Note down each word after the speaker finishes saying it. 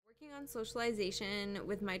on socialization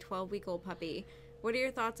with my 12-week-old puppy. What are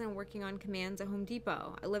your thoughts on working on commands at Home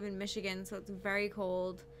Depot? I live in Michigan, so it's very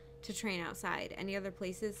cold to train outside. Any other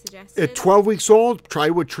places suggested? At 12 weeks old, try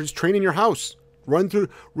what train in your house. Run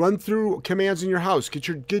through commands in your house.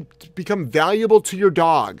 Become valuable to your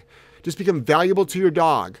dog. Just become valuable to your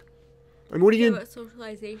dog. I mean, what do you?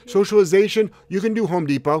 Socialization. Socialization. You can do Home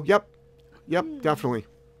Depot. Yep, definitely.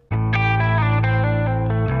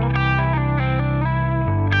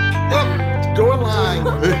 Oh, going live.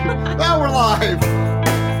 Now we're live.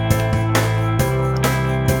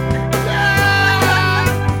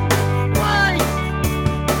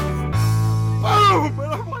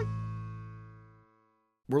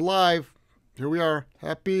 We're live. Here we are.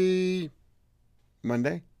 Happy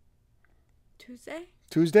Monday? Tuesday?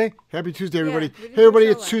 Happy Tuesday, everybody. Yeah, hey, everybody,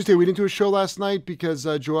 it's Tuesday. We didn't do a show last night because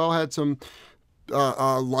Joelle had some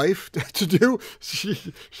life to do.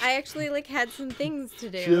 I actually had some things to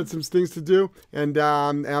do. She had some things to do. And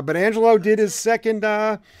but Angelo did his second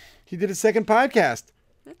podcast.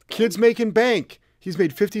 That's good. Kids Making Bank. He's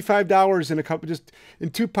made $55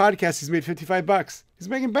 in two podcasts. He's made $55. He's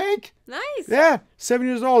making bank. Nice. Yeah, 7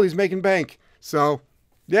 years old. He's making bank. So,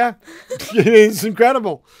 yeah, it's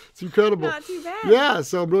incredible. It's incredible. Not too bad. Yeah,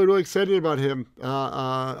 so I'm really, really excited about him.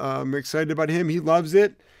 I'm excited about him. He loves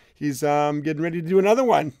it. He's getting ready to do another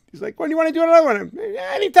one. He's like, when do you want to do another one?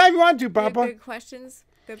 Anytime you want to, Papa. Good questions.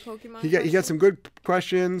 Good Pokemon. He got some good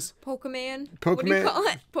questions. Pokemon. What do you call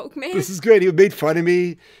it? Pokemon. This is good. He made fun of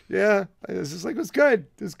me. Yeah, it was just like, it was good.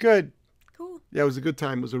 It was good. Cool. Yeah, it was a good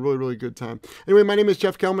time. It was a really, really good time. Anyway, my name is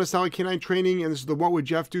Jeff Kelman of Solid Canine Training, and this is the What Would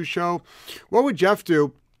Jeff Do show. What Would Jeff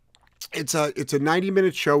Do? It's a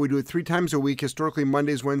 90-minute show. We do it 3 times a week, historically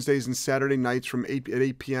Mondays, Wednesdays, and Saturday nights at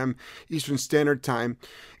 8 p.m. Eastern Standard Time.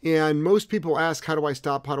 And most people ask, how do I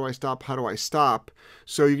stop? How do I stop? How do I stop?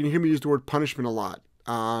 So you can hear me use the word punishment a lot.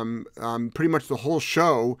 Pretty much the whole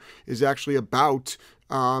show is actually about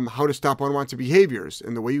how to stop unwanted behaviors.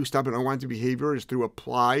 And the way you stop an unwanted behavior is through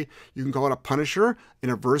apply. You can call it a punisher, an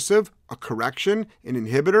aversive, a correction, an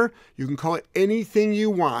inhibitor. You can call it anything you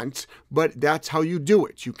want, but that's how you do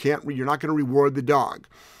it. You're not going to reward the dog.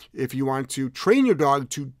 If you want to train your dog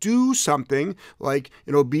to do something like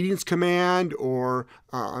an obedience command or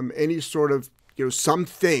any sort of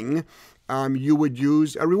something, you would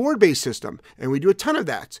use a reward-based system. And we do a ton of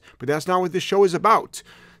that. But that's not what this show is about.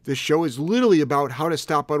 This show is literally about how to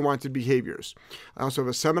stop unwanted behaviors. I also have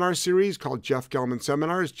a seminar series called Jeff Gelman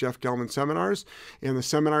Seminars, Jeff Gelman Seminars. And the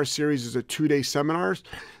seminar series is a 2-day seminar.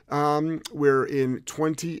 We're in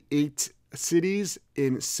 28 cities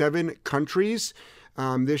in 7 countries.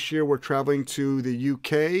 This year we're traveling to the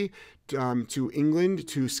UK, to England,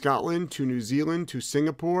 to Scotland, to New Zealand, to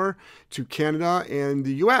Singapore, to Canada, and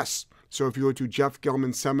the US. So if you go to Jeff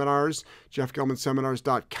Gelman Seminars,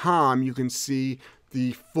 jeffgelmanseminars.com, you can see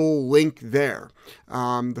the full link there,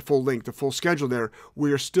 the full schedule there.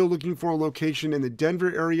 We are still looking for a location in the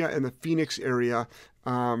Denver area and the Phoenix area.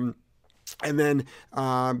 And then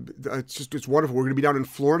it's wonderful. We're going to be down in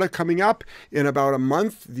Florida coming up in about a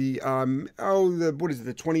month. The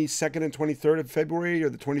 22nd and 23rd of February, or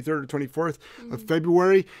the 23rd or 24th of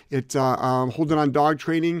February. It's Holding On Dog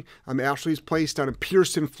Training. Ashley's place down in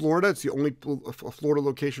Pearson, Florida. It's the only Florida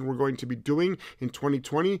location we're going to be doing in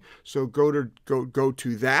 2020. So go to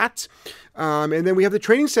that. And then we have the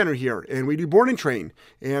training center here, and we do board and train.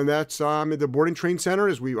 And that's the board and train center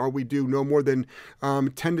is we do no more than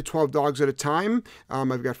 10 to 12 dogs at a time.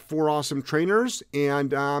 I've got 4 awesome trainers,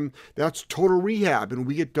 and that's total rehab. And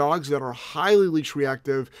we get dogs that are highly leash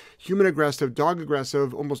reactive, human aggressive, dog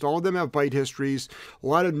aggressive. Almost all of them have bite histories. A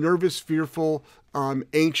lot of nervous, fearful,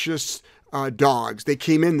 anxious dogs. They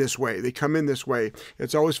come in this way.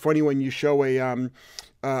 It's always funny when you show a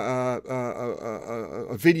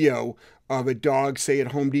video of a dog, say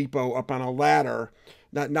at Home Depot, up on a ladder.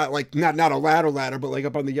 Not a ladder, but like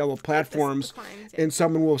up on the yellow platforms, and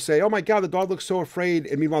someone will say, "Oh my God, the dog looks so afraid,"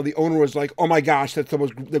 and meanwhile the owner was like, "Oh my gosh, that's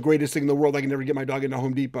the greatest thing in the world. I can never get my dog into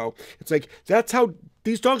Home Depot." It's like that's how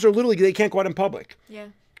these dogs are. Literally, they can't go out in public. Yeah.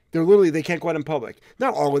 They can't go out in public.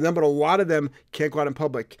 Not all of them, but a lot of them can't go out in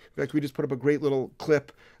public. In fact, we just put up a great little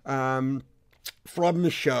clip from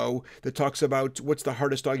the show that talks about what's the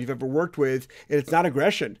hardest dog you've ever worked with, and it's not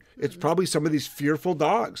aggression. It's probably some of these fearful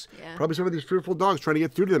dogs. Yeah. Probably some of these fearful dogs trying to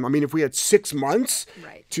get through to them. I mean, if we had 6 months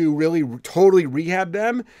to really totally rehab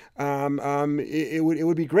them, it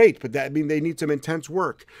would be great. But they need some intense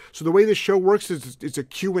work. So the way this show works is it's a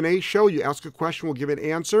Q&A show. You ask a question, we'll give an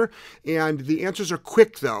answer, and the answers are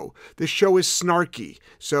quick though. This show is snarky,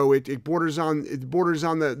 so it borders on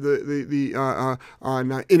the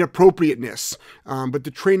on inappropriateness. But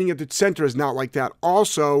the training at the center is not like that.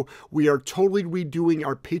 Also, we are totally redoing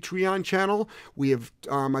our Patreon channel. We have,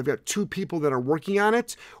 I've got 2 people that are working on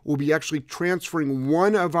it. We'll be actually transferring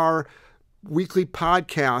one of our weekly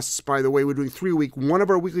podcasts. By the way, we're doing 3 a week. One of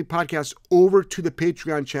our weekly podcasts over to the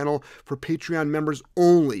Patreon channel for Patreon members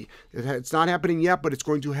only. It's not happening yet, but it's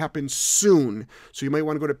going to happen soon. So you might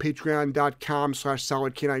want to go to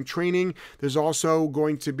patreon.com/solidk9training. There's also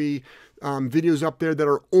going to be videos up there that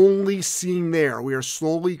are only seen there. We are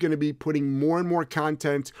slowly going to be putting more and more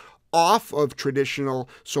content off of traditional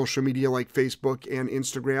social media like Facebook and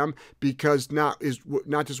Instagram, because not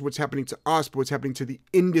just what's happening to us, but what's happening to the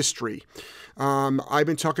industry. I've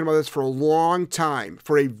been talking about this for a long time,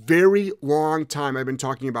 for a very long time. I've been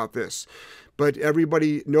talking about this, but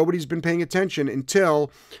nobody's been paying attention until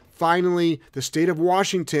finally the state of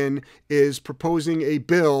Washington is proposing a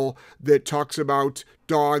bill that talks about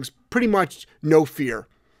dogs, pretty much no fear.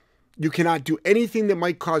 You cannot do anything that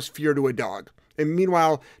might cause fear to a dog. And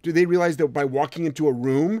meanwhile, do they realize that by walking into a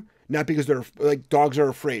room, not because they're like dogs are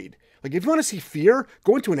afraid. Like if you want to see fear,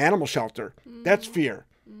 go into an animal shelter. That's fear.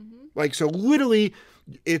 Like, so literally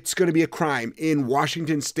it's going to be a crime in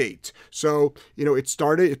Washington state. So,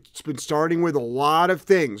 it's been starting with a lot of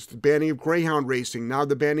things. The banning of greyhound racing, now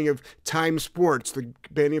the banning of time sports, the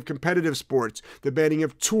banning of competitive sports, the banning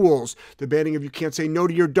of tools, the banning of you can't say no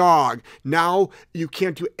to your dog. Now you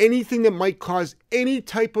can't do anything that might cause any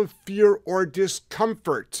type of fear or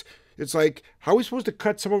discomfort. It's like, how are we supposed to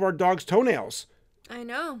cut some of our dog's toenails? I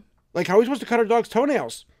know. Like, how are we supposed to cut our dog's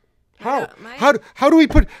toenails? How? How do you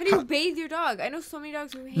put... How do you bathe your dog? I know so many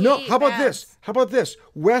dogs who hate No, how about baths. this? How about this?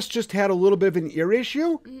 Wes just had a little bit of an ear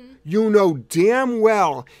issue. You know damn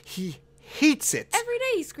well he hates it. Every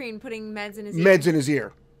day he's screamed putting meds in his ear. Meds in his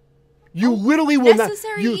ear. You literally will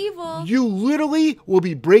necessary evil. You literally will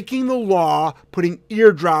be breaking the law putting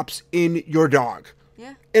eardrops in your dog.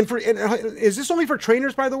 Yeah. And is this only for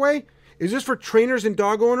trainers, by the way? Is this for trainers and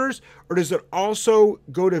dog owners, or does it also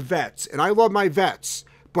go to vets? And I love my vets.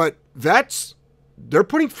 But vets, they're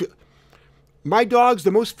putting... My dogs,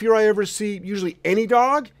 the most fear I ever see, usually any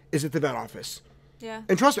dog, is at the vet office. Yeah.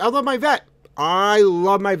 And trust me, I love my vet. I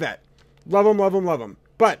love my vet. Love him, love him, love him.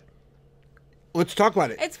 But let's talk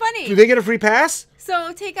about it. It's funny. Do they get a free pass?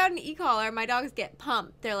 So take out an e-collar. My dogs get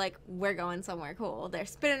pumped. They're like, we're going somewhere cool. They're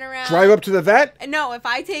spinning around. Drive up to the vet? And no, if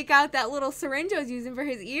I take out that little syringe I was using for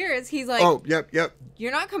his ears, he's like, oh, yep.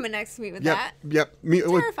 You're not coming next to me with that. Yep.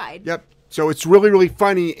 Terrified. Yep. So it's really, really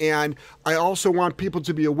funny, and I also want people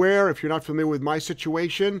to be aware, if you're not familiar with my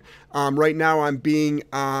situation, right now I'm being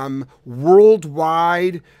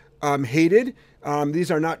worldwide hated.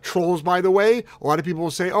 These are not trolls, by the way. A lot of people will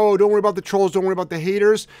say, oh, don't worry about the trolls, don't worry about the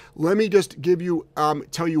haters. Let me just give you,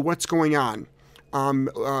 tell you what's going on.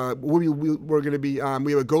 We're going to be,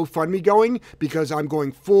 we have a GoFundMe going because I'm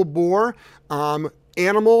going full bore.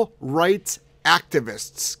 Animal rights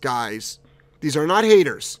activists, guys. These are not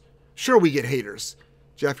haters. Sure, we get haters.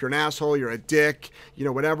 Jeff, you're an asshole, you're a dick,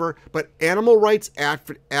 whatever. But animal rights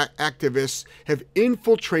activists have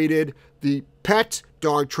infiltrated the pet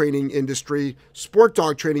dog training industry, sport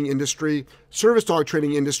dog training industry, service dog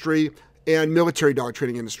training industry, and military dog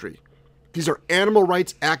training industry. These are animal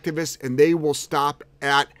rights activists, and they will stop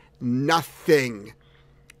at nothing.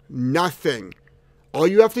 Nothing. All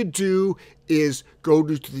you have to do is go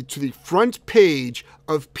to the front page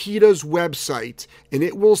of PETA's website, and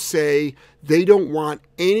it will say they don't want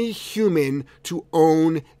any human to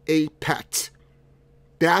own a pet.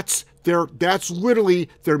 That's literally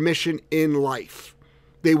their mission in life.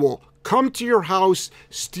 They will come to your house,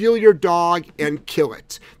 steal your dog, and kill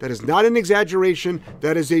it. That is not an exaggeration.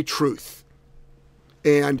 That is a truth.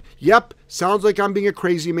 And yep, sounds like I'm being a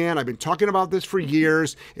crazy man. I've been talking about this for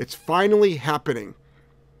years. It's finally happening.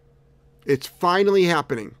 It's finally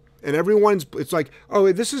happening. And it's like,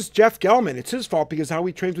 oh, this is Jeff Gelman. It's his fault because how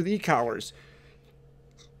he trains with e-collars.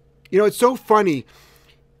 It's so funny.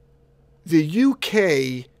 The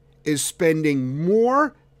UK is spending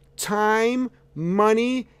more time,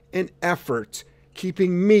 money, and effort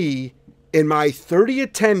keeping me and my 30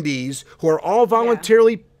 attendees, who are all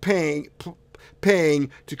voluntarily paying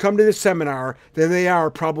to come to this seminar, than they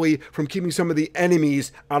are probably from keeping some of the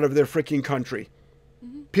enemies out of their freaking country.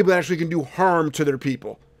 Mm-hmm. People that actually can do harm to their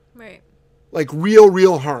people. Right. Like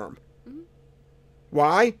real harm. Mm-hmm.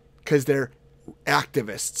 Why? Because they're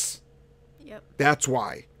activists. Yep. That's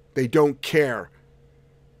why. They don't care.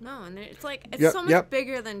 No, and it's like, it's so much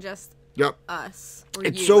bigger than just us. Or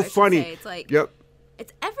it's you, so I should funny. say. It's like,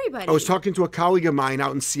 it's everybody. I was talking to a colleague of mine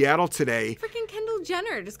out in Seattle today. Freaking Kendall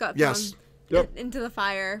Jenner just got thrown. Yes. Yep. into the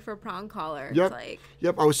fire for prong collar. Yep. It's like,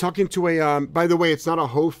 Yep. I was talking to a, by the way, it's not a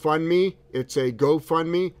HoFundMe. It's a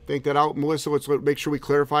GoFundMe. Think that out, Melissa. Let's make sure we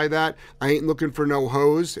clarify that. I ain't looking for no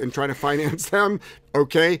hoes and trying to finance them.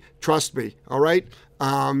 Okay. Trust me. All right.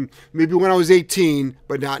 Maybe when I was 18,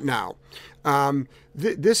 but not now.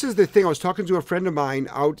 This is the thing. I was talking to a friend of mine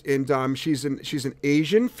out, and she's an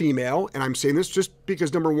Asian female, and I'm saying this just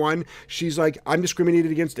because, number one, she's like, I'm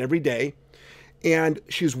discriminated against every day. And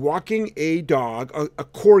she's walking a dog, a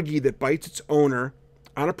corgi that bites its owner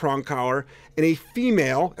on a prong collar, and a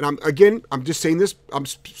female, and I'm just saying this,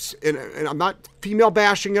 and I'm not female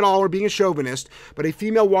bashing at all or being a chauvinist, but a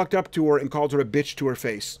female walked up to her and called her a bitch to her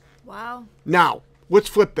face. wow. Now, let's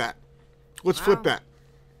flip that. Let's flip that.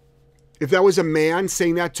 If that was a man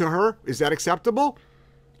saying that to her, is that acceptable?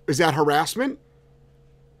 Is that harassment?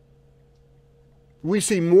 We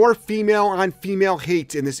see more female on female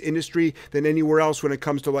hate in this industry than anywhere else when it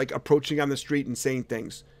comes to like approaching on the street and saying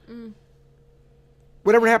things.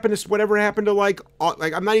 Whatever happened to like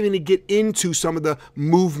I'm not even going to get into some of the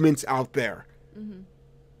movements out there.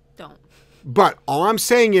 Don't. But all I'm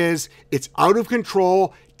saying is it's out of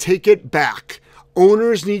control. Take it back.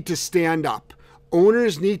 Owners need to stand up.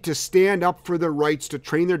 Owners need to stand up for their rights to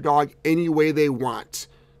train their dog any way they want.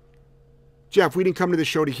 Jeff, we didn't come to the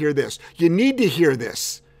show to hear this. You need to hear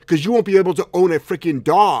this because you won't be able to own a freaking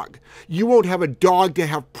dog. You won't have a dog to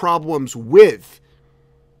have problems with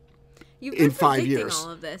You've in been 5 years.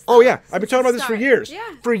 all of this, Oh, though, yeah. I've been since talking the about this for start. years.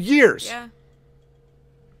 Yeah. For years. Yeah.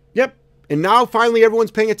 Yep. And now finally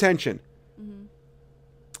everyone's paying attention.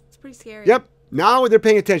 It's pretty scary. Yep. Now they're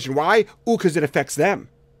paying attention. Why? Ooh, because it affects them.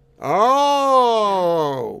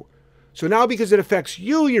 Oh. So now because it affects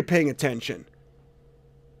you, you're paying attention.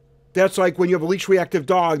 That's like when you have a leash reactive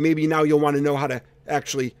dog, maybe now you'll want to know how to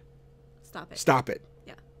actually Stop it.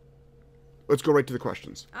 Yeah. Yeah. Let's go right to the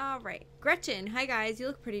questions. All right. Gretchen. Hi, guys. You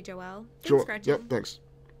look pretty, Joelle. Thanks, Gretchen. Yep, thanks.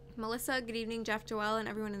 Melissa. Good evening, Jeff, Joelle, and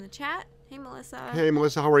everyone in the chat. Hey, Melissa. Hey,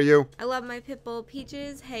 Melissa, how are you? I love my pit bull,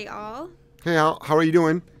 Peaches. Hey, all. Hey, how are you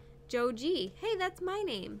doing? Joe G. Hey, that's my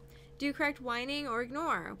name. Do you correct whining or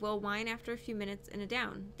ignore? Will whine after a few minutes in a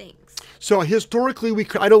down. Thanks. So historically,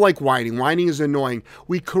 I don't like whining. Whining is annoying.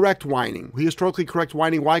 We correct whining. We historically correct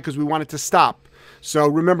whining. Why? Because we want it to stop. So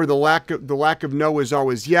remember, the lack of no is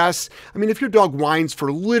always yes. I mean, if your dog whines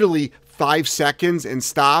for literally 5 seconds and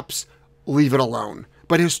stops, leave it alone.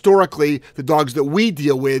 But historically, the dogs that we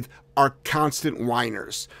deal with are constant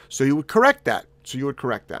whiners. So you would correct that.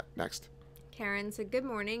 Next. Karen said, good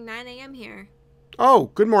morning. 9 a.m. here.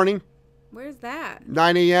 Oh, good morning. Where's that?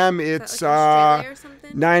 9 a.m. Is It's that like Australia or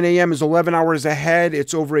something? 9 a.m. is 11 hours ahead.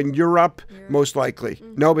 It's over in Europe, most likely.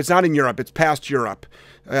 No, it's not in Europe. It's past Europe.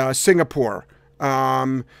 Singapore.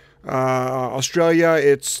 Australia,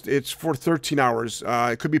 it's for 13 hours.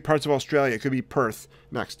 It could be parts of Australia. It could be Perth.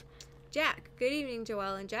 Next. Jack. Good evening,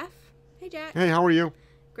 Joelle and Jeff. Hey, Jack. Hey, how are you?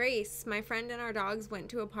 Grace. My friend and our dogs went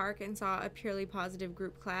to a park and saw a purely positive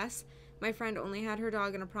group class. My friend only had her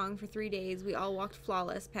dog in a prong for 3 days. We all walked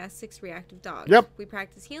flawless past 6 reactive dogs. Yep. We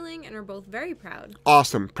practice healing and are both very proud.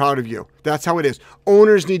 Awesome. Proud of you. That's how it is.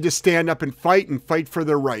 Owners need to stand up and fight for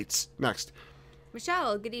their rights. Next.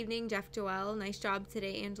 Michelle. Good evening, Jeff, Joelle. Nice job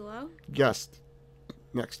today, Angelo. Yes.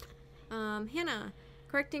 Next. Hannah.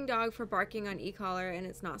 Correcting dog for barking on e-collar and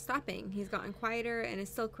it's not stopping. He's gotten quieter and is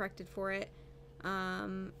still corrected for it.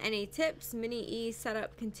 Any tips? Mini E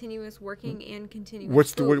setup, continuous working and continuous.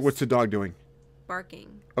 What's the dog doing?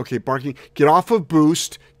 Barking. Okay, barking. Get off of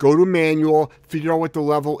boost. Go to manual. Figure out what the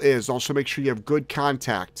level is. Also, make sure you have good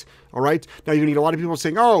contact. All right. Now you're gonna need a lot of people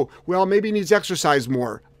saying, "Oh, well, maybe he needs exercise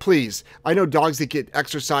more." Please, I know dogs that get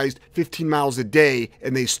exercised 15 miles a day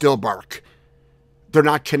and they still bark. They're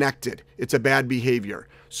not connected. It's a bad behavior.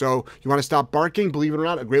 So you want to stop barking? Believe it or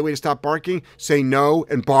not, a great way to stop barking: say no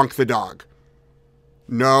and bonk the dog.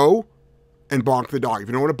 No, and bonk the dog. If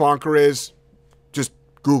you don't know what a bonker is, just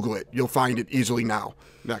Google it. You'll find it easily now.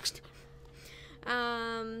 Next.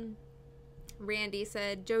 Randy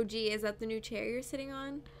said, Joe G, is that the new chair you're sitting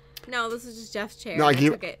on? No, this is just Jeff's chair. No, I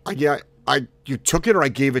took it. You took it or I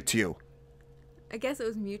gave it to you? I guess it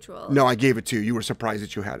was mutual. No, I gave it to you. You were surprised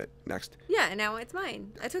that you had it. Next. Yeah, and now it's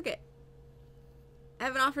mine. I took it. I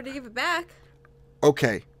haven't offered to give it back.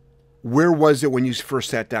 Okay. Where was it when you first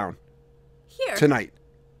sat down? Here. Tonight.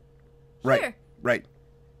 Right. Here. Right.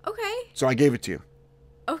 Okay. So I gave it to you.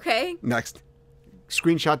 Okay. Next.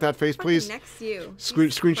 Screenshot that face, please. Next you.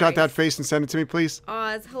 Screenshot that face and send it to me, please.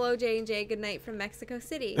 Oz, hello J&J, good night from Mexico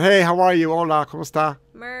City. Hey, how are you? Hola, ¿cómo está?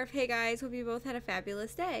 Murph, hey guys, hope you both had a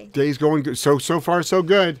fabulous day. Day's going good. So far, so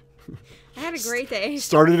good. I had a great day.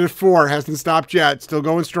 Started at 4, hasn't stopped yet. Still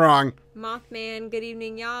going strong. Mothman, good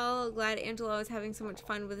evening, y'all. Glad Angelo is having so much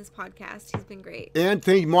fun with his podcast. He's been great. And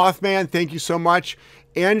Mothman, thank you so much.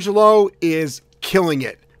 Angelo is killing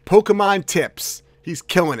it. Pokemon tips. He's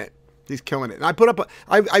killing it. And I put up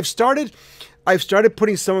I've started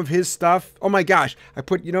putting some of his stuff. Oh my gosh. I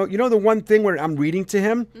put, you know the one thing where I'm reading to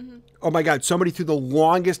him? Mm-hmm. Oh my God. Somebody threw the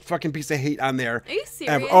longest fucking piece of hate on there. Are you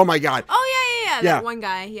serious? Ever. Oh my God. Oh yeah. That one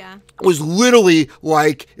guy, yeah. It was literally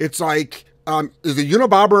like, it's like, is the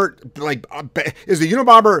Unabomber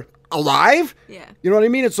alive? Yeah. You know what I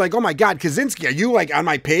mean? It's like, oh my God, Kaczynski, are you like on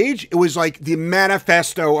my page? It was like the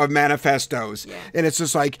manifesto of manifestos. Yeah. And it's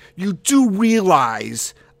just like, you do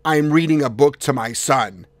realize I'm reading a book to my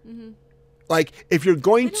son. Mm-hmm. Like, if you're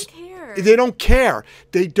going They don't care. They don't care.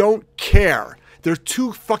 They don't care. They're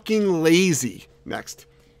too fucking lazy. Next.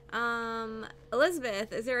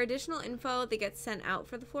 Elizabeth, is there additional info that gets sent out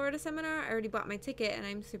for the Florida seminar? I already bought my ticket and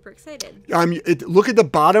I'm super excited. Look at the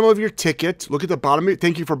bottom of your ticket.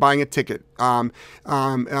 Thank you for buying a ticket. And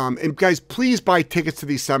guys, please buy tickets to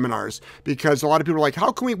these seminars, because a lot of people are like,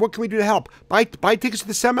 what can we do to help? Buy tickets to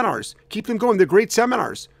the seminars. Keep them going. They're great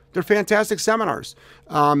seminars. They're fantastic seminars.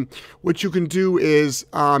 What you can do is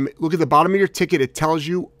look at the bottom of your ticket. It tells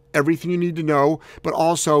you everything you need to know, but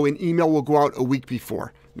also an email will go out a week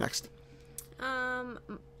before. Next.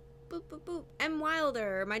 Boop, boop, boop. M.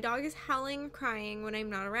 Wilder. My dog is howling, crying when I'm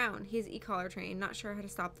not around. He's e-collar trained. Not sure how to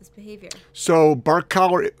stop this behavior. So bark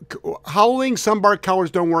collar, howling, some bark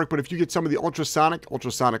collars don't work, but if you get some of the ultrasonic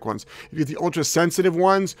ones, if you get the ultra-sensitive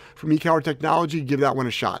ones from e-collar technology, give that one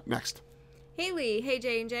a shot. Next. Haley, hey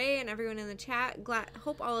J&J and everyone in the chat.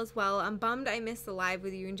 Hope all is well. I'm bummed I missed the live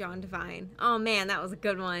with you and John Devine. Oh man, that was a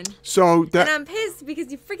good one. And I'm pissed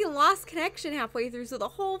because you freaking lost connection halfway through, so the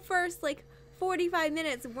whole first 45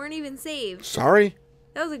 minutes weren't even saved. Sorry.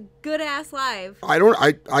 That was a good ass live.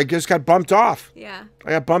 I just got bumped off. Yeah.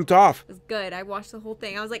 I got bumped off. It was good. I watched the whole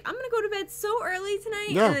thing. I was like, I'm gonna go to bed so early tonight.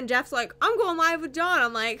 Yeah. And then Jeff's like, I'm going live with John.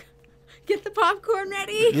 I'm like, get the popcorn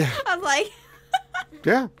ready. Yeah. I'm like,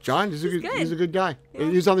 yeah, John, he's a good guy.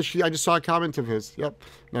 Yeah. He's on the sheet. I just saw a comment of his. Yep.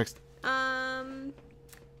 Next.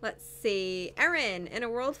 Let's see. Erin, in a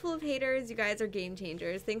world full of haters, you guys are game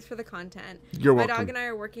changers. Thanks for the content. You're welcome. My dog and I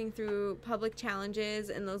are working through public challenges.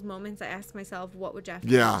 In those moments, I ask myself, what would Jeff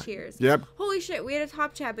do? Yeah. Cheers. Yep. Holy shit, we had a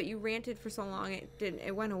top chat, but you ranted for so long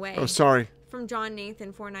it went away. Oh, sorry. From John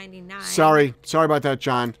Nathan 499. Sorry about that,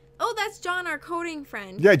 John. Oh, that's John, our coding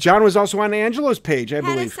friend. Yeah, John was also on Angelo's page, I Had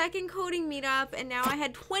believe. a second coding meetup, and now I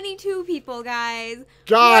had 22 people, guys.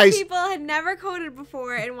 Guys. More people had never coded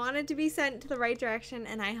before and wanted to be sent to the right direction,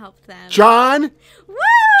 and I helped them. John. Woo!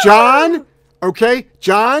 John. Okay,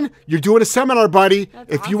 John, you're doing a seminar, buddy.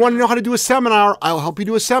 That's if awesome. you want to know how to do a seminar, I'll help you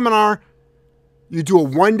do a seminar. You do a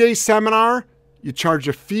one-day seminar. You charge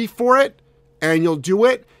a fee for it, and you'll do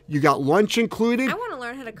it. You got lunch included. I want to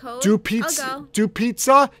learn how to code. Do pizza. I'll go. Do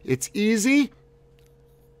pizza. It's easy.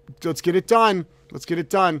 Let's get it done.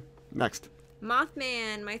 Next.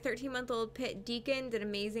 Mothman, my 13-month-old pit Deacon did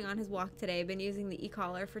amazing on his walk today. Been using the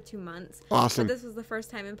e-collar for 2 months. Awesome. But this was the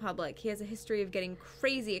first time in public. He has a history of getting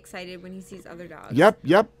crazy excited when he sees other dogs.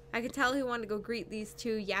 Yep. I could tell he wanted to go greet these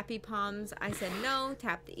two yappy palms. I said no,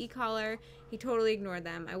 tapped the e-collar. He totally ignored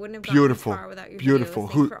them. I wouldn't have gone this far without your Beautiful.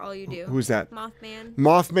 videos. Thanks for all you do. Who's that?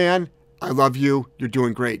 Mothman, I love you. You're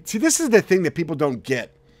doing great. See, this is the thing that people don't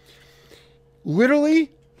get.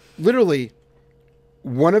 Literally,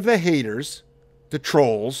 one of the haters, the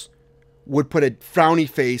trolls, would put a frowny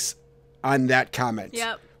face on that comment.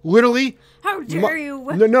 Yep. Literally. How dare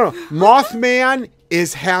you? No. Mothman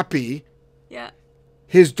is happy. Yeah.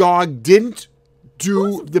 His dog didn't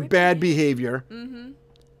do the bad behavior. Mm-hmm.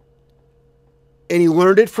 And he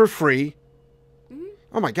learned it for free. Mm-hmm.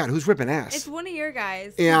 Oh my God, who's ripping ass? It's one of your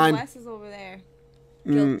guys. And Wes is over there.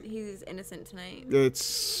 He's innocent tonight. I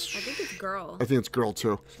think it's girl. I think it's girl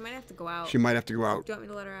too. She might have to go out. She might have to go out. Do you want me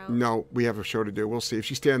to let her out? No, we have a show to do. We'll see. If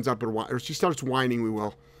she stands up or she starts whining, we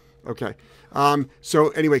will. Okay. So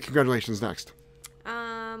anyway, congratulations. Next.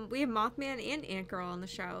 We have Mothman and Ant Girl on the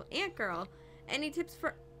show. Ant Girl, any tips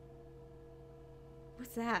for...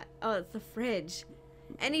 What's that? Oh, it's the fridge.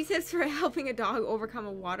 Any tips for helping a dog overcome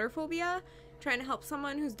a water phobia? Trying to help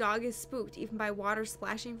someone whose dog is spooked even by water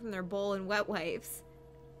splashing from their bowl and wet wipes.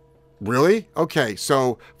 Really? Okay.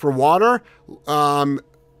 So for water, from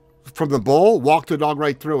the bowl, walk the dog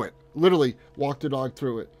right through it. Literally, walk the dog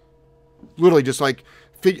through it. Literally, just like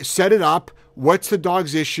set it up. What's the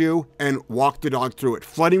dog's issue? And walk the dog through it.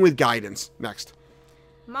 Flooding with guidance. Next.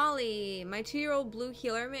 Molly, my 2-year-old blue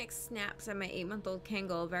heeler mix snaps at my 8-month-old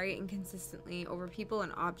Kangol very inconsistently over people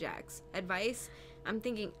and objects. Advice? I'm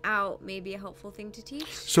thinking out may be a helpful thing to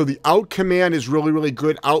teach. So the out command is really, really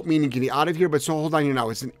good. Out meaning getting out of here. But so hold on here now.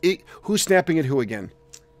 It's an 8. Who's snapping at who again?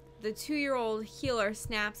 The 2-year-old healer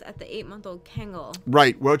snaps at the 8-month-old Kangol.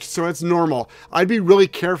 Right. Well, so it's normal. I'd be really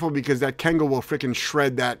careful because that Kangol will freaking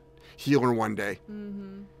shred that healer one day.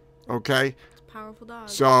 Mm-hmm. Okay. It's a powerful dog.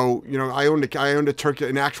 So I owned a Turkey,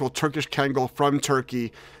 an actual Turkish Kangol from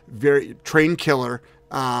Turkey, very trained killer.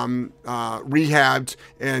 Rehabbed,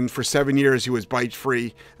 and for 7 years he was bite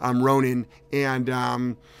free. Ronin,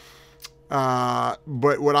 and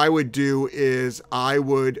but what I would do is I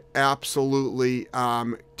would absolutely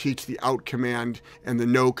teach the out command and the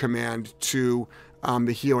no command to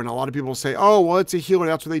the healer. And a lot of people say, "Oh, well, it's a healer.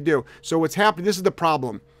 That's what they do." So what's happening? This is the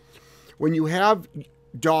problem. When you have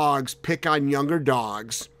dogs pick on younger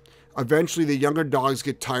dogs, eventually the younger dogs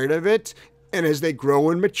get tired of it. And as they grow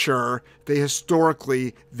and mature, they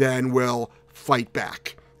historically then will fight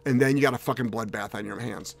back. And then you got a fucking bloodbath on your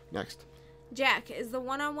hands. Next. Jack, is the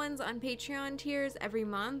one-on-ones on Patreon tiers every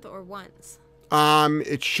month or once?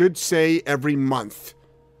 It should say every month.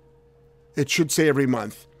 It should say every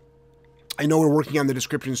month. I know we're working on the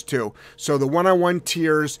descriptions too. So the one-on-one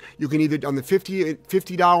tiers, you can either, on the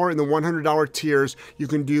 $50 and the $100 tiers, you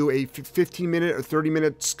can do a 15-minute or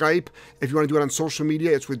 30-minute Skype. If you want to do it on social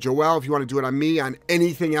media, it's with Joelle. If you want to do it on me, on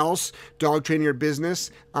anything else, dog training or business,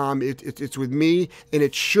 it's with me. And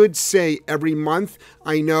it should say every month.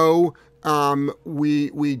 I know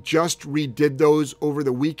we just redid those over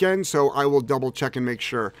the weekend, so I will double check and make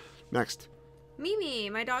sure. Next. Mimi,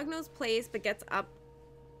 my dog knows place but gets up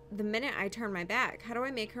the minute I turn my back. How do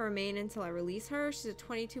I make her remain until I release her? She's a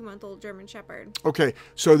 22-month-old German Shepherd. Okay,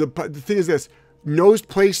 so the thing is this. Knows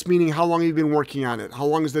place meaning how long have you been working on it? How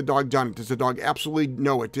long has the dog done it? Does the dog absolutely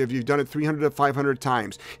know it? Have you done it 300 to 500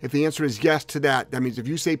 times? If the answer is yes to that, that means if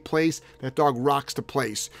you say place, that dog rocks to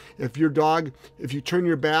place. If you turn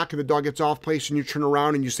your back and the dog gets off place and you turn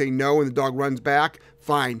around and you say no and the dog runs back,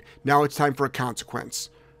 fine. Now it's time for a consequence.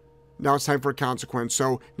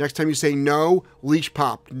 So next time you say no, leash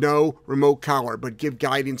pop, no, remote collar, but give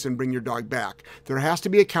guidance and bring your dog back. There has to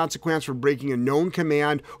be a consequence for breaking a known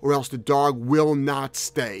command or else the dog will not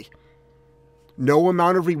stay. No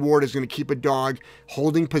amount of reward is going to keep a dog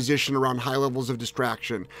holding position around high levels of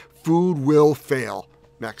distraction. Food will fail.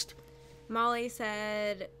 Next. Molly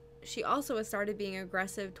said she also has started being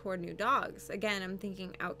aggressive toward new dogs. Again, I'm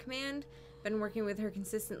thinking out command. Been working with her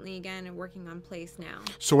consistently again and working on place now.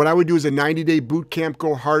 So what I would do is a 90-day boot camp,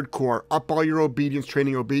 go hardcore, up all your obedience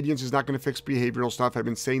training. Obedience is not going to fix behavioral stuff. I've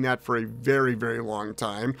been saying that for a very, very long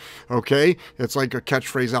time. Okay? It's like a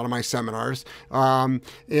catchphrase out of my seminars.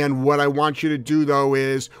 And what I want you to do, though,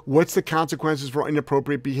 is what's the consequences for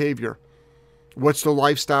inappropriate behavior? What's the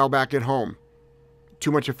lifestyle back at home?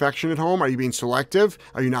 Too much affection at home? Are you being selective?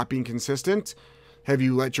 Are you not being consistent? Have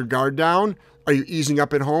you let your guard down? Are you easing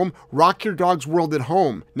up at home? Rock your dog's world at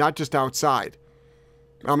home, not just outside.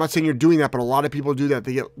 I'm not saying you're doing that, but a lot of people do that.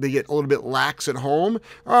 They get a little bit lax at home.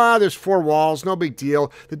 There's 4 walls, no big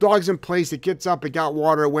deal. The dog's in place. It gets up. It got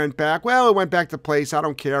water. It went back. Well, it went back to place. I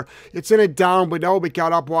don't care. It's in it down, but no, it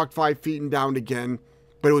got up, walked 5 feet and down again.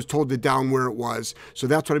 But it was told to down where it was. So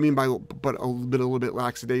that's what I mean by, but a little bit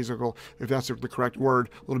lackadaisical, if that's the correct word,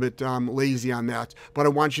 a little bit lazy on that. What I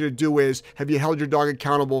want you to do is, have you held your dog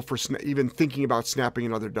accountable for even thinking about snapping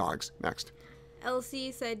at other dogs? Next.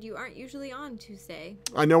 Elsie said you aren't usually on Tuesday.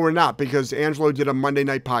 I know we're not because Angelo did a Monday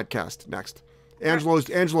night podcast. Next.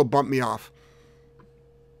 Angelo bumped me off.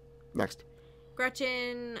 Next.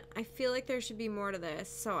 Gretchen, I feel like there should be more to this,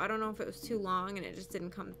 so I don't know if it was too long and it just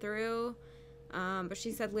didn't come through. But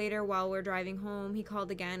she said later while we're driving home, he called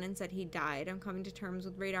again and said he died. I'm coming to terms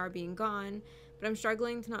with Radar being gone, but I'm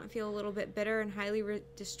struggling to not feel a little bit bitter and highly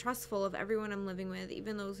distrustful of everyone I'm living with,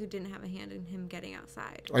 even those who didn't have a hand in him getting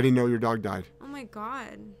outside. I didn't know your dog died. Oh my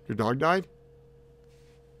God. Your dog died?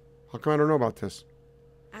 How come I don't know about this?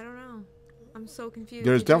 I don't know. I'm so confused.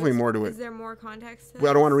 There's definitely more to it. Is there more context to this?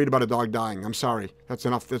 Well, I don't want to read about a dog dying. I'm sorry. That's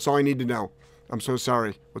enough. That's all I need to know. I'm so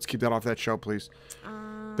sorry. Let's keep that off that show, please.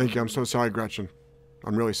 Thank you. I'm so sorry, Gretchen.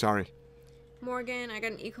 I'm really sorry. Morgan, I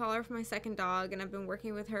got an e-collar for my second dog, and I've been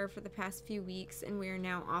working with her for the past few weeks, and we are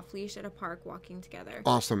now off-leash at a park walking together.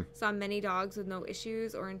 Awesome. Saw many dogs with no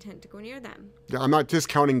issues or intent to go near them. Yeah, I'm not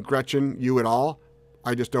discounting Gretchen, you at all.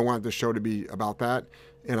 I just don't want the show to be about that,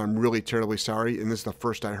 and I'm really terribly sorry, and this is the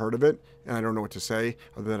first I heard of it, and I don't know what to say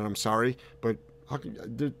other than I'm sorry, but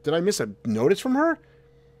did I miss a notice from her?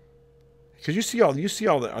 Because you see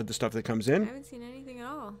all the stuff that comes in. I haven't seen anything at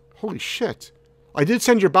all. Holy shit. I did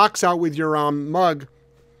send your box out with your mug.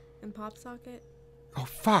 And pop socket? Oh,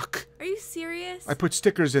 fuck. Are you serious? I put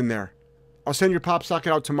stickers in there. I'll send your pop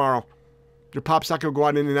socket out tomorrow. Your pop socket will go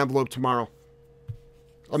out in an envelope tomorrow.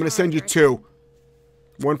 I'm going to send you Sorry. 2.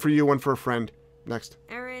 One for you, one for a friend. Next.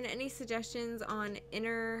 Aaron, any suggestions on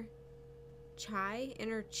inner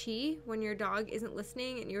chi when your dog isn't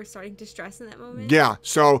listening and you're starting to stress in that moment? Yeah.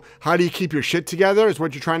 So how do you keep your shit together is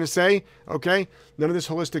what you're trying to say. Okay. None of this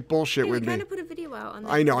holistic bullshit Yeah, with we me. kind of put a video out on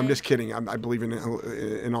that. I know. I'm today. just kidding. I believe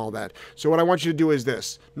in all that. So what I want you to do is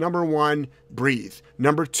this. Number 1, breathe.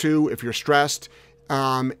 Number 2, if you're stressed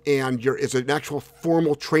and it's an actual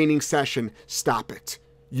formal training session, stop it.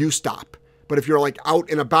 You stop. But if you're like out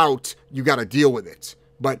and about, you got to deal with it.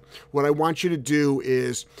 But what I want you to do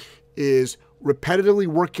is repetitively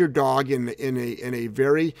work your dog in a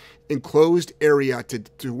very enclosed area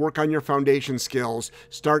to work on your foundation skills.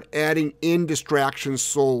 Start adding in distractions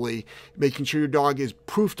slowly, making sure your dog is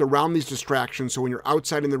proofed around these distractions. So when you're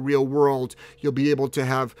outside in the real world, you'll be able to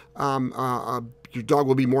have your dog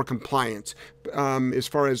will be more compliant. As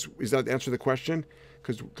far as, is that answer the question?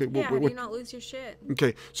 How do you not lose your shit?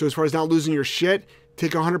 Okay, so as far as not losing your shit,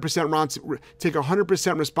 take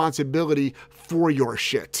 100% responsibility for your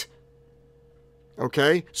shit.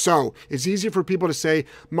 Okay, so it's easy for people to say,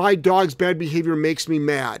 my dog's bad behavior makes me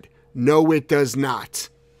mad. No, it does not.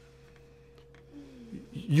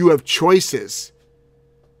 You have choices.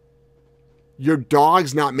 Your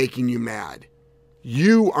dog's not making you mad.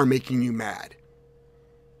 You are making you mad.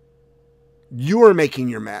 You are making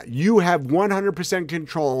you mad. You have 100%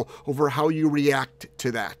 control over how you react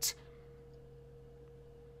to that.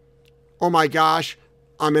 Oh my gosh,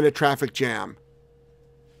 I'm in a traffic jam.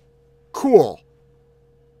 Cool.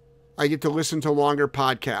 I get to listen to longer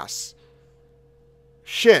podcasts.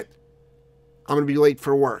 Shit, I'm going to be late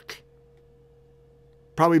for work.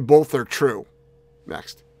 Probably both are true.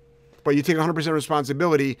 Next. But you take 100%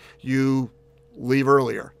 responsibility, you leave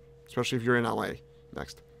earlier, especially if you're in LA.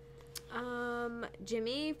 Next.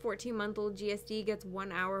 Jimmy, 14-month-old GSD, gets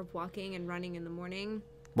 1 hour of walking and running in the morning,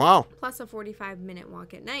 Wow, plus a 45-minute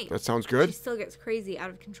walk at night. that sounds She good. still gets crazy,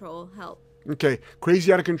 out of control. Help. Okay,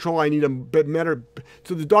 crazy out of control. I need a bit better.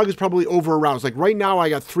 So the dog is probably over aroused. Like right now, I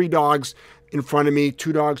got 3 dogs in front of me,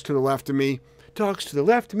 2 dogs to the left of me, dogs to the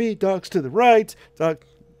left of me, dogs to the right.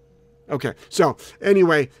 Okay, so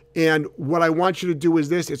anyway, and what I want you to do is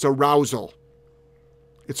this: it's arousal.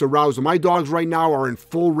 It's arousal. My dogs right now are in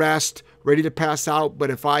full rest, ready to pass out. But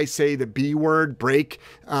if I say the B word, break,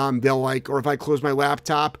 they'll like, or if I close my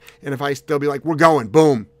laptop, and they'll be like, we're going,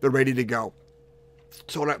 boom, they're ready to go.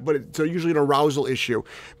 So usually an arousal issue.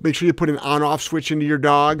 Make sure you put an on-off switch into your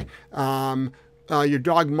dog. Your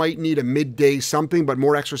dog might need a midday something, but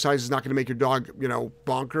more exercise is not going to make your dog,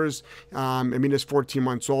 bonkers. I mean, it's 14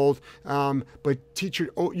 months old. But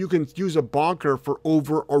you can use a bonker for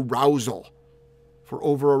over-arousal.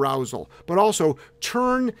 But also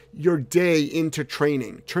turn your day into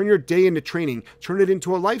training. Turn it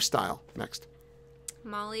into a lifestyle. Next.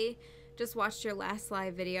 Molly, just watched your last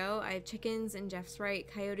live video. I have chickens, and Jeff's right.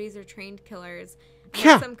 Coyotes are trained killers. I Yeah.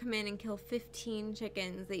 had some come in and kill 15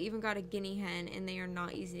 chickens. They even got a guinea hen, and they are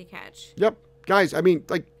not easy to catch. Yep. Guys, I mean,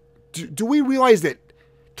 like, do we realize that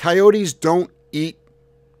coyotes don't eat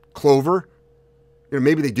clover?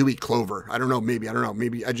 Maybe they do eat clover. I don't know. Maybe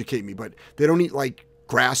educate me. But they don't eat, like,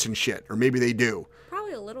 grass and shit. Or maybe they do.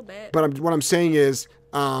 Probably a little bit. But what I'm saying is,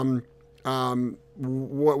 what I'm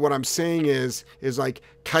saying is like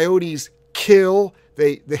coyotes kill.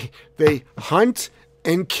 They hunt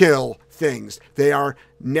and kill things. They are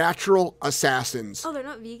natural assassins. Oh, they're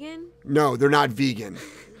not vegan? No, they're not vegan.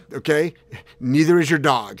 Okay? Neither is your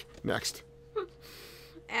dog. Next.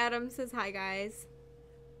 Adam says, hi, guys.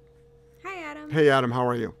 Hi, Adam. Hey, Adam, how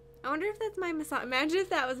are you? I wonder if that's my massage. Imagine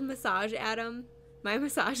if that was Massage Adam, my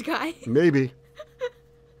massage guy. Maybe.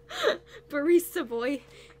 Barista boy.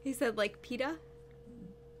 He said, like, PETA?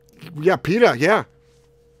 Yeah, PETA, yeah.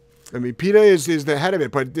 I mean, PETA is the head of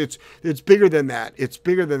it, but it's bigger than that. It's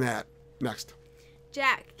bigger than that. Next.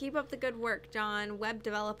 Jack, keep up the good work, John. Web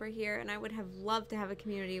developer here, and I would have loved to have a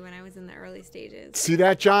community when I was in the early stages. See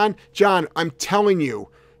that, John? John, I'm telling you,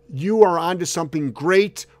 you are onto something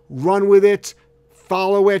great. Run with it.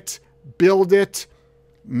 Follow it. Build it.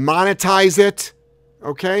 Monetize it.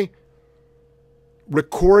 Okay?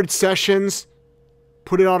 Record sessions.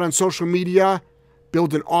 Put it out on social media.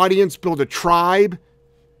 Build an audience. Build a tribe.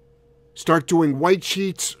 Start doing white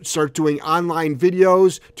sheets. Start doing online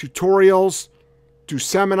videos, tutorials. Do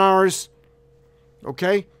seminars.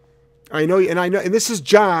 Okay? I know, and this is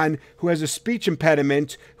John, who has a speech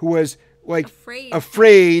impediment, who was like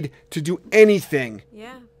afraid to do anything.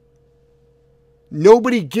 Yeah.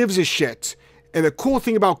 Nobody gives a shit. And the cool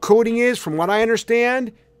thing about coding is, from what I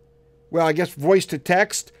understand, well, I guess voice to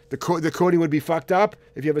text, The coding would be fucked up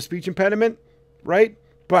if you have a speech impediment, right?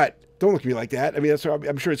 But don't look at me like that. I mean,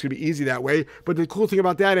 I'm sure it's going to be easy that way. But the cool thing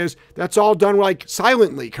about that is that's all done like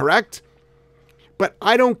silently, correct? But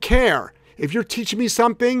I don't care. If you're teaching me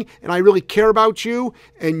something and I really care about you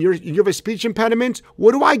and you have a speech impediment,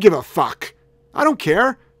 what do I give a fuck? I don't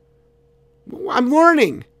care. I'm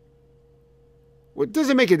learning. What does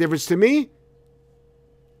it make a difference to me?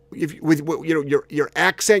 With your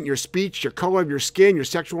accent, your speech, your color of your skin, your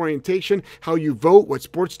sexual orientation, how you vote, what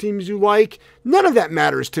sports teams you like, none of that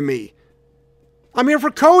matters to me. I'm here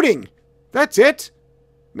for coding. That's it.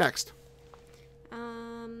 Next.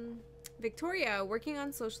 Victoria, working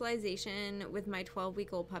on socialization with my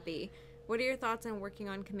 12-week-old puppy. What are your thoughts on working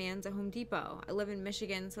on commands at Home Depot? I live in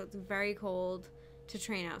Michigan, so it's very cold to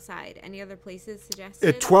train outside. Any other places suggested?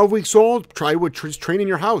 At 12 weeks old, try what train in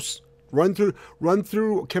your house. Run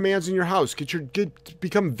through commands in your house.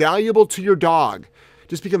 Become valuable to your dog.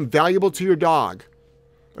 Just become valuable to your dog.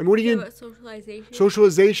 I mean, what are you? Socialization.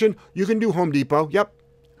 Socialization. You can do Home Depot. Yep,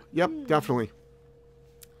 definitely.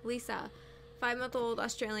 Lisa, 5-month-old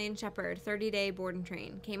Australian Shepherd, 30-day board and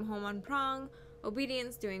train. Came home on prong.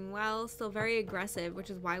 Obedience doing well. Still very aggressive, which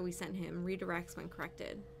is why we sent him. Redirects when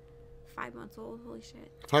corrected. 5 months old. Holy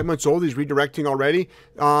shit. 5 months old. He's redirecting already.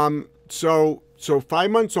 So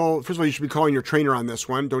 5 months old. First of all, you should be calling your trainer on this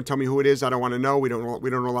one. Don't tell me who it is. I don't want to know. We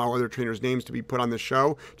don't allow other trainers' names to be put on the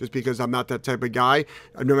show just because I'm not that type of guy.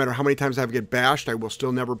 No matter how many times I get bashed, I will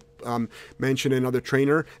still never mention another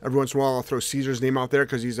trainer. Every once in a while, I'll throw Caesar's name out there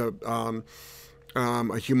because he's a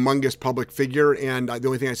humongous public figure, and the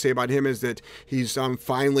only thing I say about him is that he's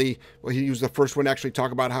he was the first one to actually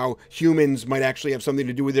talk about how humans might actually have something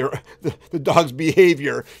to do with the dog's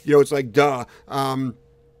behavior. It's like duh.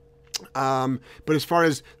 But as far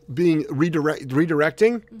as being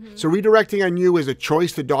redirecting, so redirecting on you is a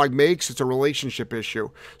choice the dog makes. It's a relationship issue.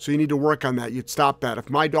 So you need to work on that. You'd stop that. If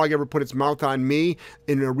my dog ever put its mouth on me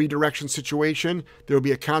in a redirection situation, there would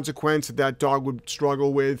be a consequence that dog would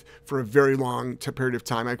struggle with for a very long period of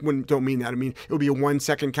time. Don't mean that. I mean, it would be a 1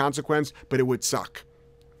 second consequence, but it would suck.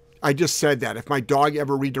 I just said that. If my dog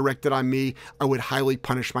ever redirected on me, I would highly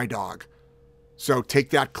punish my dog. So take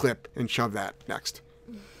that clip and shove that. Next.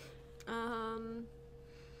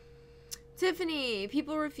 Tiffany,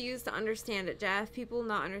 people refuse to understand it, Jeff. People will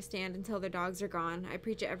not understand until their dogs are gone. I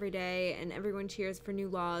preach it every day, and everyone cheers for new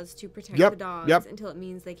laws to protect the dogs until it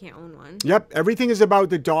means they can't own one. Yep, everything is about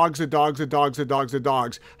the dogs. How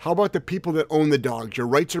about the people that own the dogs? Your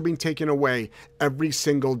rights are being taken away every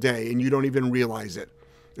single day, and you don't even realize it.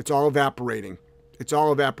 It's all evaporating.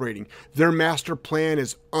 Their master plan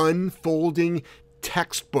is unfolding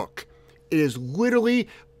textbook. It is literally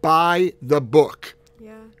by the book.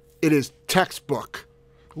 Yeah. It is textbook.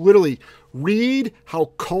 Literally, read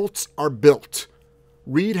how cults are built.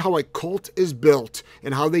 Read how a cult is built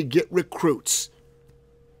and how they get recruits.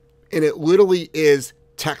 And it literally is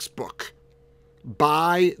textbook.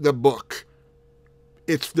 By the book.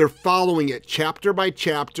 They're following it chapter by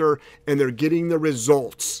chapter and they're getting the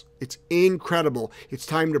results. It's incredible. It's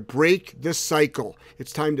time to break this cycle.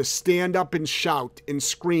 It's time to stand up and shout and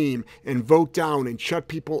scream and vote down and shut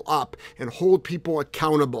people up and hold people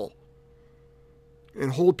accountable.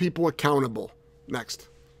 Next.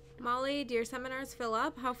 Molly, do your seminars fill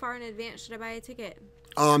up? How far in advance should I buy a ticket?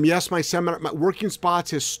 Yes, my working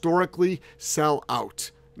spots historically sell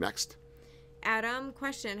out. Next. Adam,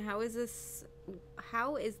 question, how is this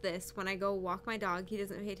when I go walk my dog? He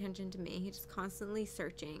doesn't pay attention to me. He's just constantly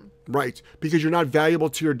searching. Right, because you're not valuable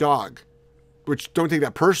to your dog. Which, don't take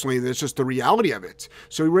that personally. That's just the reality of it.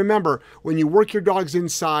 So remember, when you work your dogs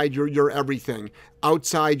inside, you're everything.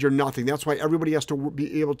 Outside, you're nothing. That's why everybody has to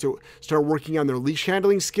be able to start working on their leash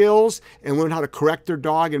handling skills and learn how to correct their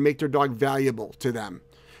dog and make their dog valuable to them.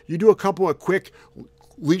 You do a couple of quick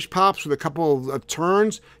leash pops with a couple of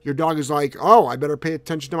turns, your dog is like, oh, I better pay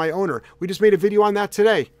attention to my owner. We just made a video on that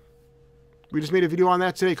today.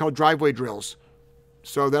 Called Driveway Drills.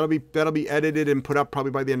 So that'll be edited and put up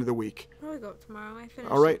probably by the end of the week. Probably go up tomorrow. I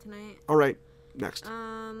finished it tonight. All right. Next.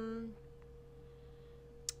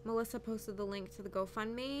 Melissa posted the link to the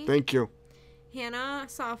GoFundMe. Thank you. Hannah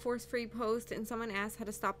saw a force-free post and someone asked how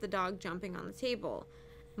to stop the dog jumping on the table.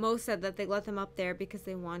 Mo said that they let them up there because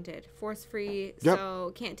they wanted. Force-free,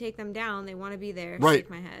 so can't take them down. They want to be there. Right. Shake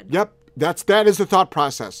my head. Yep. That is the thought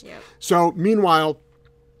process. Yep. So meanwhile,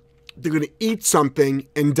 they're going to eat something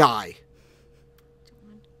and die.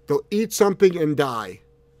 They'll eat something and die.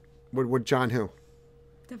 What John who?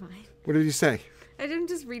 Divine. What did he say? I didn't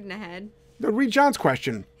just read ahead. No, read John's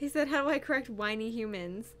question. He said, how do I correct whiny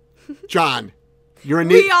humans? John, you're a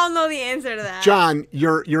We all know the answer to that. John,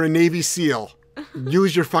 you're a Navy SEAL.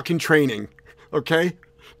 Use your fucking training. Okay?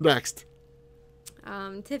 Next.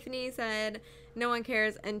 Tiffany said, no one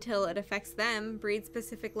cares until it affects them.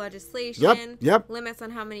 Breed-specific legislation. Yep. Limits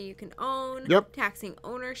on how many you can own. Yep. Taxing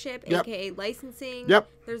ownership, Yep. a.k.a. licensing. Yep.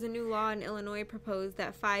 There's a new law in Illinois proposed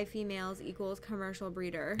that 5 females equals commercial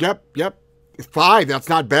breeder. Yep. 5. That's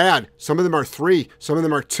not bad. Some of them are 3. Some of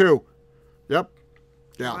them are 2. Yep.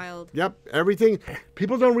 Yeah. Wild. Yep. Everything.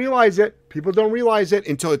 People don't realize it. People don't realize it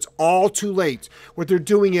until it's all too late. What they're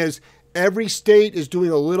doing is every state is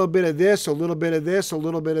doing a little bit of this, a little bit of this, a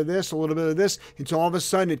little bit of this, a little bit of this, until all of a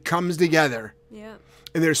sudden it comes together. Yeah.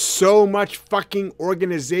 And there's so much fucking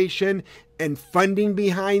organization and funding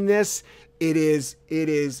behind this. It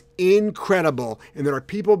is incredible. And there are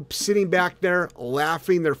people sitting back there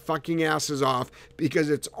laughing their fucking asses off because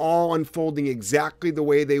it's all unfolding exactly the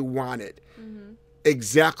way they want it. Mm-hmm.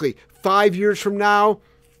 Exactly. 5 years from now,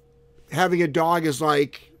 having a dog is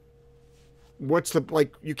like,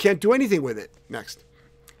 you can't do anything with it. Next.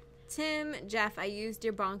 Tim, Jeff, I used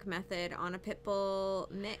your bonk method on a pit bull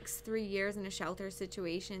mix, 3 years in a shelter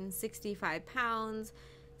situation, 65 pounds.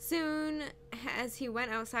 Soon as he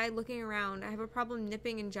went outside looking around, I have a problem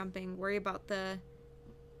nipping and jumping. Worry about the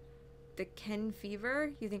Ken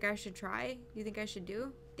fever. You think I should try? You think I should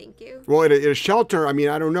do? Thank you. Well, at a shelter, I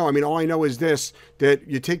don't know. All I know is this, that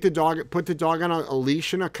you take the dog, put the dog on a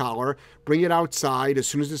leash and a collar, bring it outside. As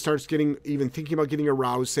soon as it starts even thinking about getting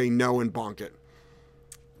aroused, say no and bonk it.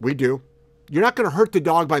 We do. You're not going to hurt the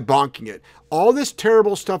dog by bonking it. All this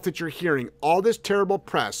terrible stuff that you're hearing, all this terrible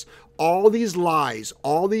press, all these lies,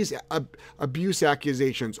 all these abuse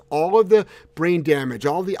accusations, all of the brain damage,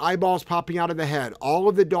 all the eyeballs popping out of the head, all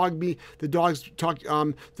of the dogs talk,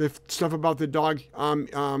 the stuff about the dog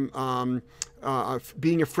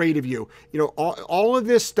being afraid of you. All of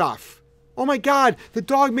this stuff. Oh my God, the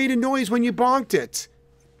dog made a noise when you bonked it.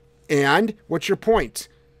 And what's your point?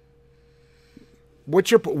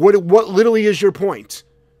 What literally is your point?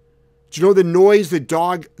 Do you know the noise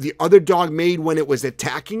the other dog made when it was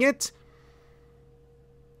attacking it?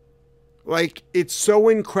 Like, it's so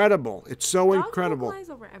incredible. It's so Dogs incredible. vocalize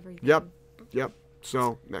over everything. Yep.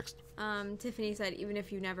 So, next. Tiffany said, even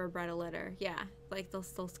if you never bred a litter, yeah, like they'll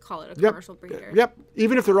still call it a commercial breeder. Yep.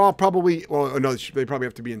 Even if they're all probably, well, no, they probably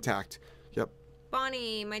have to be intact. Yep.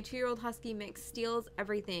 Bonnie, my 2-year-old husky mix steals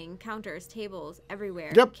everything. Counters, tables,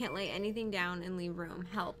 everywhere. Yep. Can't lay anything down and leave room.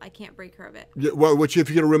 Help. I can't break her of it. Yeah, well, if you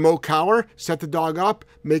get a remote collar, set the dog up,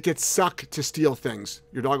 make it suck to steal things.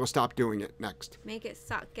 Your dog will stop doing it. Next. Make it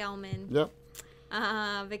suck, Gelman. Yep.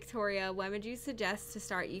 Victoria, when would you suggest to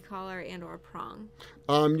start e-collar and or prong?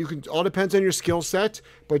 You can, all depends on your skill set,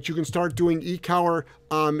 but you can start doing e-collar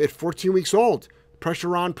at 14 weeks old.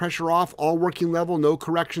 Pressure on, pressure off, all working level, no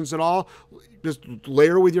corrections at all. Just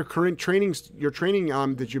layer with your current training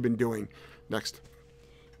that you've been doing. Next.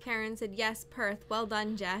 Karen said, yes, Perth. Well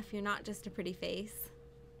done, Jeff. You're not just a pretty face.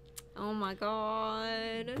 Oh my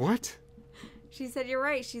God. What? She said, you're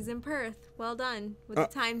right. She's in Perth. Well done with the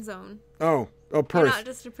time zone. Oh, Perth. You're not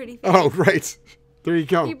just a pretty face. Oh, right. There you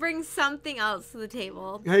go. He brings something else to the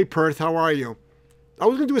table. Hey, Perth, how are you? I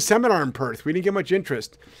was going to do a seminar in Perth. We didn't get much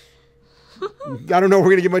interest. I don't know if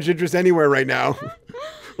we're going to get much interest anywhere right now.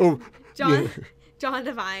 John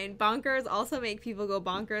Devine, bonkers also make people go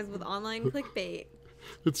bonkers with online clickbait.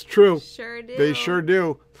 It's true. Sure do. They sure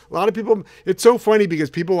do. A lot of people, it's so funny because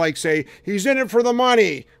people say, he's in it for the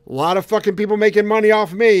money. A lot of fucking people making money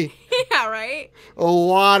off me. Yeah, right? A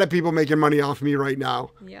lot of people making money off me right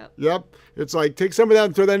now. Yep. It's like, take some of that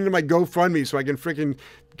and throw that into my GoFundMe so I can freaking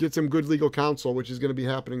get some good legal counsel, which is going to be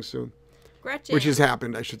happening soon. Gretchen. Which has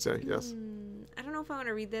happened, I should say, yes. I don't know if I want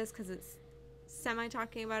to read this because it's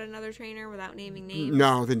semi-talking about another trainer without naming names.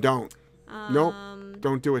 No, then don't. Nope.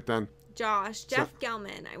 Don't do it then. Jeff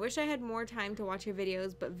Gelman. I wish I had more time to watch your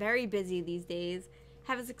videos, but very busy these days.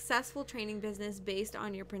 Have a successful training business based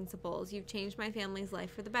on your principles. You've changed my family's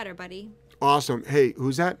life for the better, buddy. Awesome. Hey,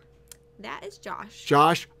 who's that? That is Josh.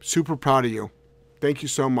 Josh, super proud of you. Thank you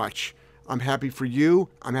so much. I'm happy for you.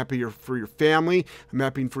 I'm happy for your family. I'm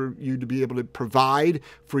happy for you to be able to provide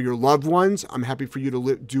for your loved ones. I'm happy for you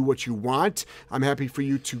to do what you want. I'm happy for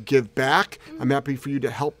you to give back. I'm happy for you to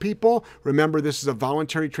help people. Remember, this is a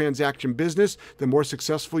voluntary transaction business. The more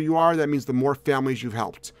successful you are, that means the more families you've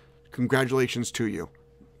helped. Congratulations to you.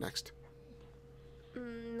 Next.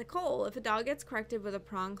 Nicole, if a dog gets corrected with a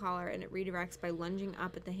prong collar and it redirects by lunging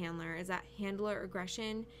up at the handler, is that handler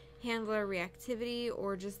aggression, handler reactivity,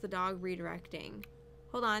 or just the dog redirecting?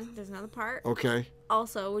 Hold on. There's another part. Okay.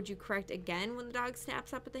 Also, would you correct again when the dog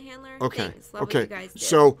snaps up at the handler? Okay. Thanks. Love Okay. what you guys do.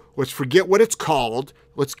 So let's forget what it's called.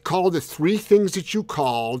 Let's call the 3 things that you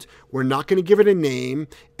called. We're not going to give it a name,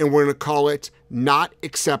 and we're going to call it not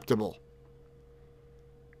acceptable.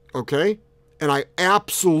 Okay? And I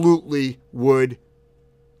absolutely would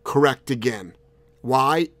correct again.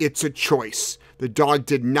 Why? It's a choice. The dog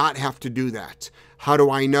did not have to do that. How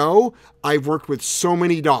do I know? I've worked with so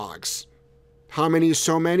many dogs. How many is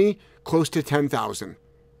so many? Close to 10,000.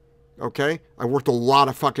 Okay? I worked a lot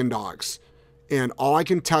of fucking dogs. And all I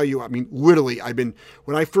can tell you, I mean, literally,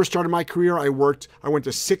 when I first started my career, I went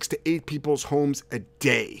to 6 to 8 people's homes a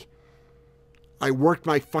day. I worked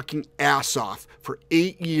my fucking ass off for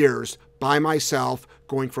 8 years by myself,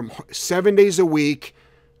 going from 7 days a week,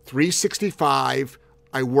 365,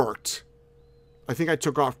 I worked. I think I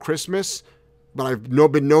took off Christmas, but I've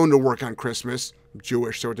been known to work on Christmas. I'm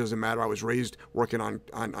Jewish, so it doesn't matter. I was raised working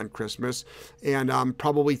on Christmas. And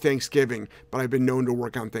probably Thanksgiving, but I've been known to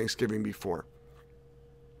work on Thanksgiving before.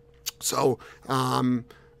 So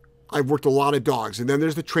I've worked a lot of dogs. And then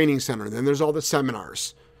there's the training center. And then there's all the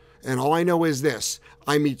seminars. And all I know is this.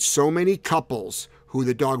 I meet so many couples who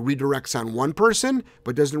the dog redirects on one person,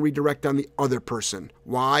 but doesn't redirect on the other person.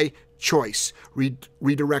 Why? Choice.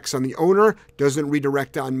 Redirects on the owner, doesn't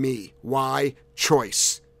redirect on me. Why?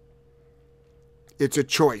 Choice. It's a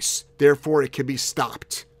choice. Therefore, it can be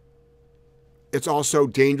stopped. It's also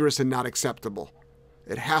dangerous and not acceptable.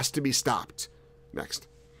 It has to be stopped. Next.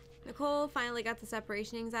 Nicole finally got the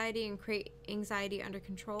separation anxiety and crate anxiety under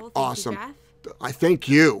control. Awesome. Thank you, Jeff. I thank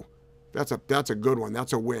you. That's a good one.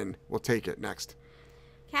 That's a win. We'll take it. Next.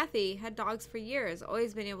 Kathy had dogs for years,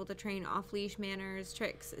 always been able to train off-leash manners,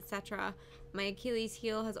 tricks, etc. My Achilles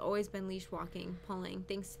heel has always been leash walking, pulling,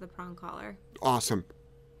 thanks to the prong collar. Awesome.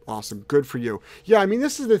 Awesome. Good for you. Yeah, I mean,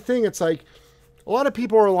 this is the thing. It's like, a lot of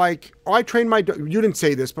people are like, oh, I trained my dog. You didn't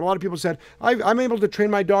say this, but a lot of people said, I'm able to train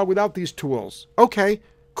my dog without these tools. Okay,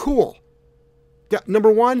 cool. Number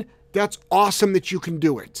one, that's awesome that you can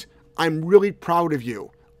do it. I'm really proud of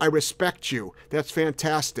you. I respect you. That's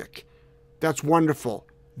fantastic. That's wonderful.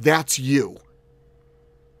 That's you.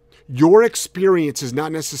 Your experience is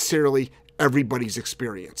not necessarily everybody's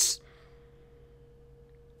experience.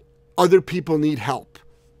 Other people need help.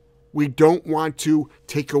 We don't want to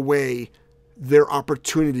take away their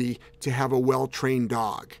opportunity to have a well-trained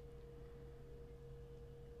dog.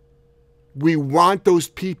 We want those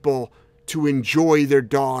people to enjoy their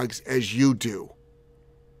dogs as you do.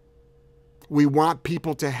 We want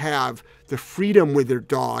people to have the freedom with their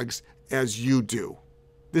dogs as you do.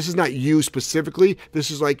 This is not you specifically. This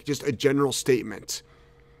is like just a general statement.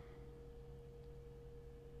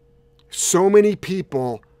 So many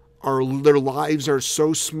people, their lives are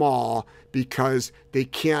so small because they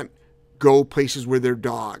can't go places with their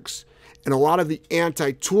dogs. And a lot of the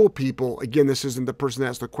anti-tool people, again, this isn't the person that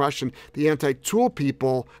asked the question, the anti-tool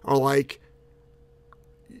people are like,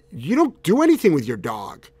 you don't do anything with your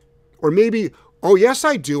dog. Or maybe, oh, yes,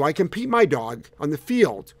 I do. I compete my dog on the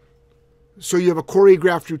field. So you have a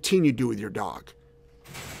choreographed routine you do with your dog.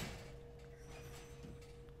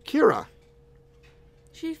 Kira.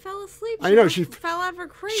 She fell asleep. I know. She fell out of her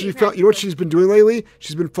crate. She fell. You know what she's been doing lately?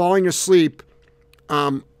 She's been falling asleep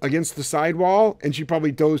against the sidewall, and she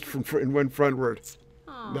probably dozed and went frontward.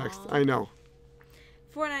 Aww. Next. I know.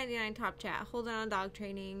 $4.99 top chat. Holding on dog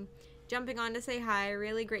training. Jumping on to say hi.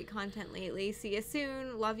 Really great content lately. See you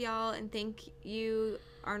soon. Love y'all, and thank you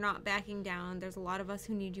are not backing down. There's a lot of us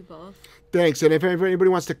who need you both. Thanks. And if anybody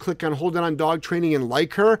wants to click on Hold On Dog Training and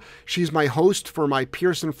like her, she's my host for my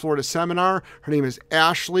Pearson, Florida seminar. Her name is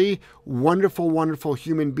Ashley. Wonderful, wonderful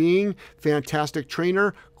human being. Fantastic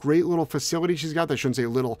trainer. Great little facility she's got there. I shouldn't say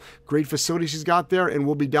little. Great facility she's got there. And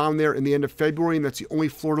we'll be down there in the end of February. And that's the only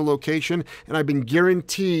Florida location. And I've been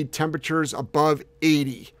guaranteed temperatures above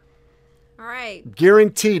 80. All right.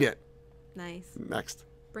 Guaranteed it. Nice. Next.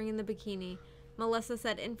 Bring in the bikini. Melissa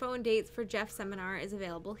said info and dates for Jeff's seminar is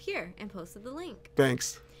available here and posted the link.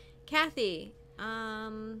 Thanks. Kathy,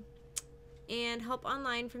 and help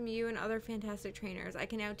online from you and other fantastic trainers. I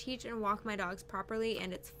can now teach and walk my dogs properly,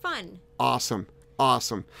 and it's fun. Awesome.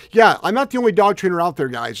 Awesome. Yeah, I'm not the only dog trainer out there,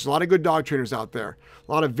 guys. There's a lot of good dog trainers out there.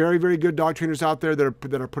 A lot of very, very good dog trainers out there that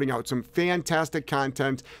are putting out some fantastic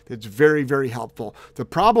content that's very, very helpful. The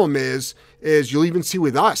problem is you'll even see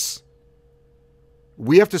with us,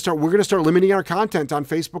 we're going to start limiting our content on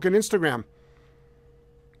Facebook and Instagram.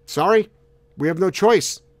 Sorry, we have no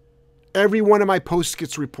choice. Every one of my posts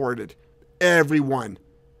gets reported. Everyone.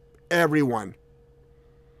 Everything.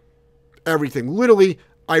 Literally,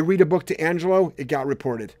 I read a book to Angelo, it got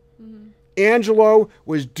reported. Mm-hmm. Angelo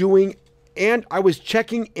was doing and I was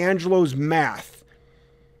checking Angelo's math.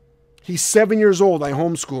 He's 7 years old. I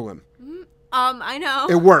homeschool him. I know.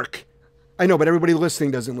 At work. I know, but everybody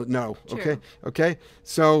listening doesn't know. True. Okay.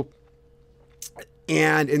 So,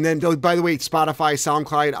 and then, by the way, Spotify,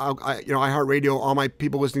 SoundCloud, iHeartRadio, all my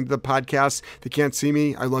people listening to the podcast that can't see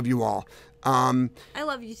me, I love you all. I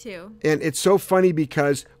love you too. And it's so funny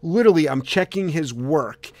because literally I'm checking his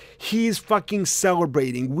work. He's fucking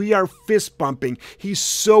celebrating. We are fist bumping. He's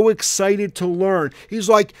so excited to learn. He's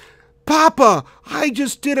like, Papa, I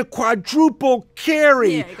just did a quadruple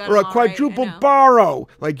carry or a quadruple borrow.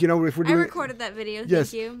 Like, if we're doing. I recorded that video. Yes,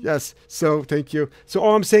 thank you. Yes. So thank you. So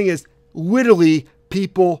all I'm saying is literally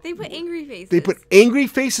people. They put angry faces. They put angry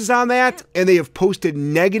faces on that, and they have posted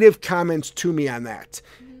negative comments to me on that.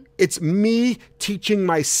 It's me teaching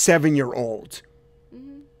my 7-year-old.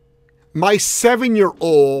 My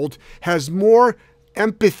 7-year-old has more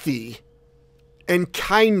empathy and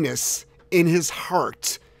kindness in his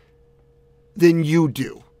heart than you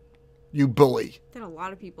do, you bully. Than a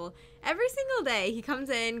lot of people. Every single day he comes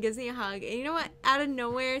in, gives me a hug, and you know what? Out of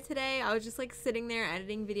nowhere today, I was just like sitting there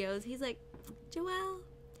editing videos. He's like, Joelle,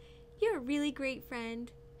 you're a really great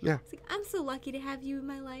friend. Yeah. He's like, I'm so lucky to have you in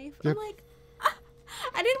my life. Yep. I'm like,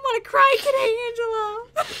 I didn't want to cry today,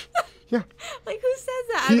 Angelo. Yeah. Like, who says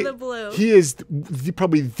that out of the blue? He is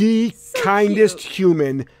probably the So kindest cute.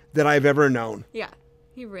 human that I've ever known. Yeah,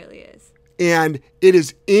 he really is. And it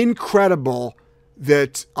is incredible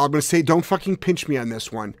that I'm going to say, don't fucking pinch me on this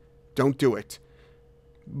one. Don't do it.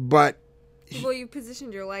 But. Well, you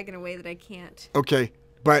positioned your leg in a way that I can't. Okay.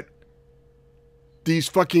 But these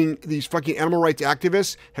fucking animal rights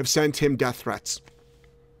activists have sent him death threats.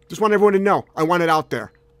 Just want everyone to know. I want it out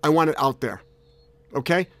there. I want it out there.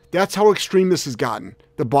 Okay? That's how extreme this has gotten.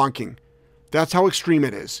 The bonking. That's how extreme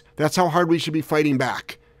it is. That's how hard we should be fighting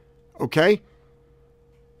back. Okay?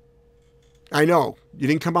 I know. You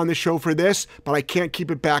didn't come on this show for this, but I can't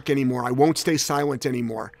keep it back anymore. I won't stay silent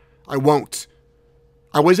anymore. I won't.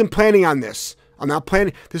 I wasn't planning on this. I'm not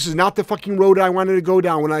planning. This is not the fucking road I wanted to go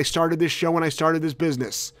down when I started this show, when I started this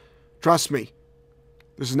business. Trust me.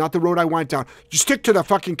 This is not the road I went down. You stick to the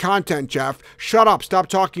fucking content, Jeff. Shut up. Stop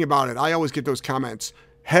talking about it. I always get those comments.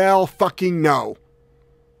 Hell fucking no.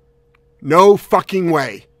 No fucking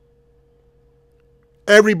way.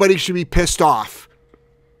 Everybody should be pissed off.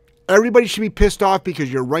 Everybody should be pissed off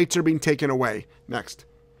because your rights are being taken away. Next.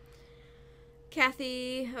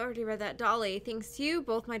 Kathy, already read that. Dolly, thanks to you,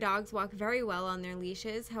 both my dogs walk very well on their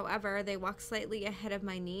leashes. However, they walk slightly ahead of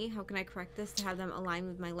my knee. How can I correct this to have them align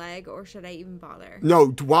with my leg, or should I even bother?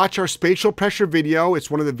 No, watch our spatial pressure video. It's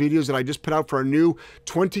one of the videos that I just put out for our new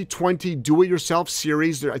 2020 Do-It-Yourself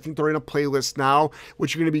series. I think they're in a playlist now,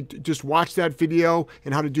 which you're going to be, just watch that video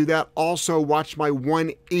and how to do that. Also, watch my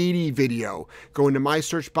 180 video. Go into my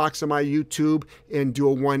search box on my YouTube and do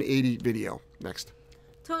a 180 video. Next.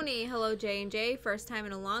 Tony, hello J&J. First time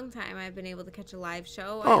in a long time I've been able to catch a live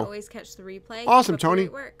show. Oh. I always catch the replay. Awesome, Keep up the Tony.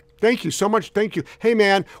 great work. Thank you so much. Thank you. Hey,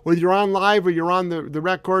 man, whether you're on live or you're on the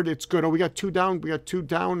record, it's good. Oh, we got two down. We got two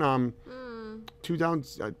down. Two down.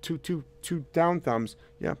 Two down thumbs.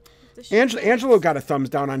 Yeah. Angelo got a thumbs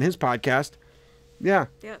down on his podcast. Yeah.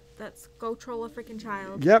 Yep. That's go troll a freaking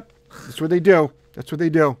child. Yep. That's what they do. That's what they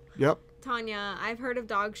do. Yep. Tanya, I've heard of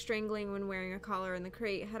dogs strangling when wearing a collar in the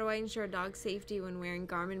crate. How do I ensure dog safety when wearing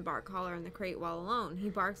Garmin bark collar in the crate while alone? He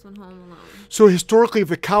barks when home alone. So historically, if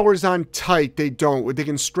the collar's on tight, they don't. They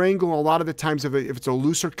can strangle a lot of the times if it's a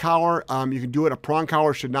looser collar. You can do it. A prong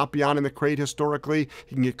collar should not be on in the crate historically.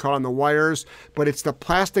 You can get caught on the wires. But it's the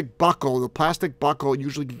plastic buckle. The plastic buckle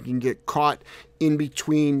usually can get caught in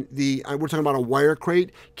between the, we're talking about a wire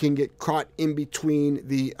crate, can get caught in between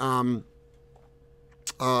the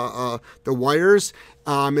wires,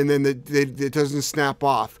 and then it doesn't snap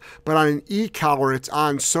off. But on an e-collar, it's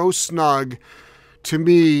on so snug. To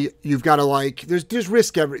me, you've got to there's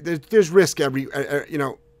risk there's risk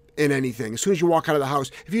in anything. As soon as you walk out of the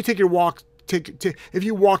house, if you take your walk, if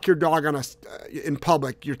you walk your dog in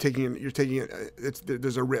public,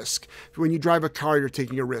 there's a risk. When you drive a car, you're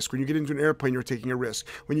taking a risk. When you get into an airplane, you're taking a risk.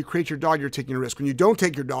 When you crate your dog, you're taking a risk. When you don't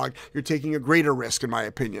take your dog, you're taking a greater risk, in my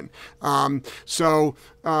opinion. So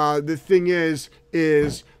the thing is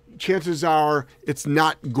chances are it's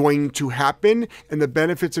not going to happen, and the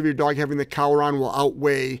benefits of your dog having the collar on will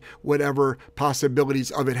outweigh whatever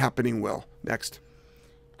possibilities of it happening will. Next.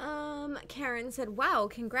 Karen said, wow,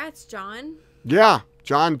 congrats, John. Yeah,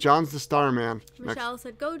 John's the star, man. Michelle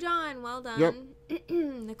said, go, John. Well done. Yep.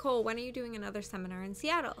 Nicole, when are you doing another seminar in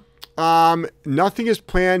Seattle? Nothing is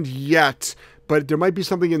planned yet, but there might be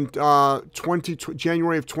something in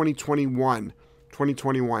January of 2021.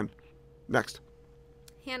 Next.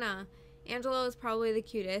 Hannah, Angelo is probably the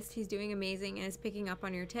cutest. He's doing amazing and is picking up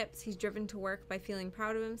on your tips. He's driven to work by feeling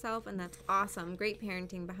proud of himself, and that's awesome. Great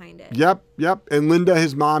parenting behind it. Yep. And Linda,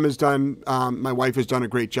 his mom, has done, my wife has done a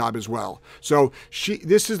great job as well. So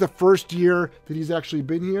this is the first year that he's actually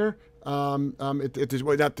been here. Been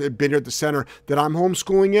here at the center that I'm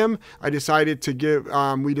homeschooling him. I decided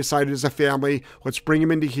to we decided as a family, let's bring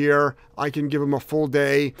him into here. I can give him a full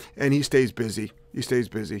day and he stays busy.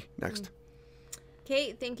 Next.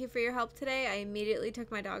 Kate, thank you for your help today. I immediately took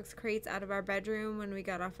my dog's crates out of our bedroom when we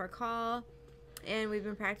got off our call. And we've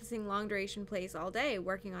been practicing long duration plays all day,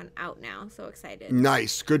 working on out now. So excited.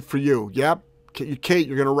 Nice. Good for you. Yep. Kate,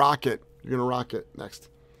 you're going to rock it. Next.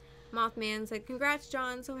 Mothman said, congrats,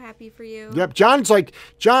 John. So happy for you. Yep. John's like,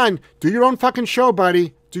 John, do your own fucking show,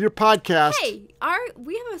 buddy. Do your podcast. Hey,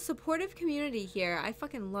 we have a supportive community here. I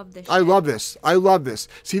fucking love this shit. I love this.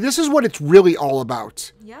 See, this is what it's really all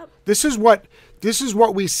about. Yep. This is what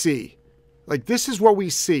we see. Like, this is what we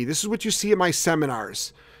see. This is what you see at my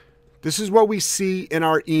seminars. This is what we see in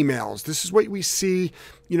our emails. This is what we see,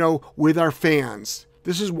 with our fans.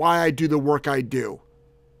 This is why I do the work I do.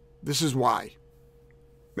 This is why.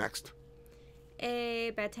 Next.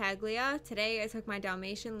 Battaglia. Today I took my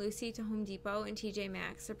Dalmatian Lucy to Home Depot and TJ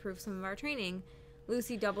Maxx to prove some of our training.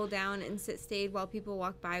 Lucy doubled down and stayed while people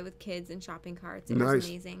walked by with kids and shopping carts. It was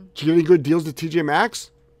amazing. Did you get any good deals at TJ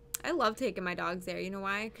Maxx? I love taking my dogs there. You know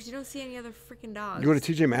why? Because you don't see any other freaking dogs. You go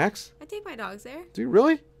to TJ Maxx? I take my dogs there. Do you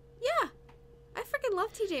really? Yeah. I freaking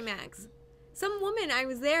love TJ Maxx. Some woman, I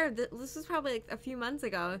was there, this was probably like a few months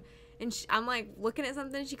ago, and I'm like looking at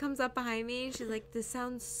something, she comes up behind me, and she's like, this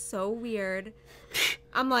sounds so weird.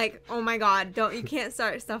 I'm like, oh my God, you can't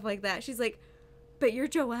start stuff like that. She's like, but you're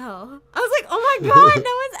Joelle. I was like, oh my God,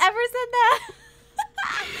 no one's ever said that.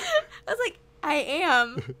 I was like, I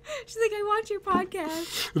am. She's like, I watch your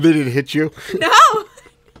podcast. They didn't hit you? No.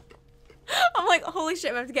 I'm like, holy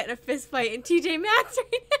shit, I'm about to get in a fist fight in TJ Maxx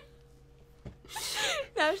right now.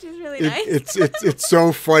 No, she's really nice. It's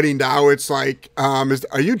so funny now. It's like,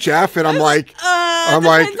 are you Jeff? And I'm like,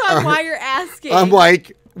 depends on why you're asking. I'm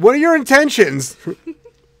like, what are your intentions?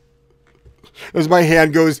 As my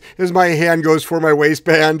hand goes for my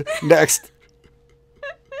waistband. Next.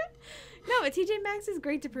 No, but TJ Maxx is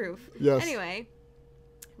great to prove. Yes. Anyway,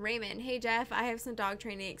 Raymond, hey Jeff, I have some dog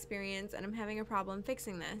training experience and I'm having a problem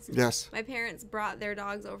fixing this. Yes. My parents brought their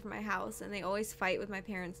dogs over my house and they always fight with my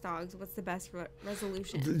parents' dogs. What's the best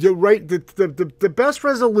resolution? You're right. The best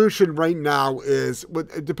resolution right now is,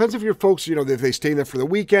 it depends if your folks, if they stay there for the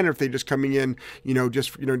weekend or if they're just coming in,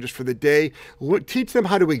 just for the day. Teach them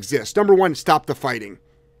how to exist. Number one, stop the fighting.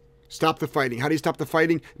 Stop the fighting. How do you stop the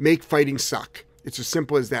fighting? Make fighting suck. It's as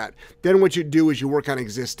simple as that. Then what you do is you work on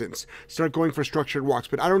existence. Start going for structured walks.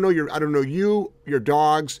 But I don't know you, your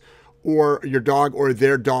dogs, or your dog, or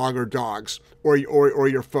their dog, or dogs, or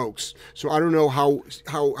your folks. So I don't know how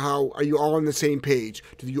are you all on the same page?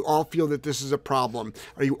 Do you all feel that this is a problem?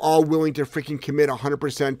 Are you all willing to freaking commit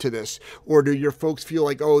 100% to this? Or do your folks feel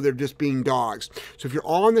like, oh, they're just being dogs? So if you're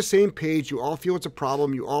all on the same page, you all feel it's a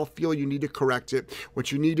problem, you all feel you need to correct it,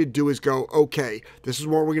 what you need to do is go, okay, this is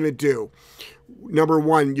what we're going to do. Number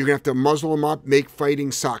one, you're going to have to muzzle them up, make fighting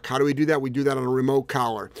suck. How do we do that? We do that on a remote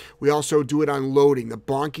collar. We also do it on loading,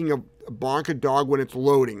 bonk a dog when it's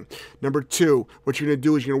loading. Number two, what you're going to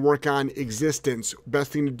do is you're going to work on existence.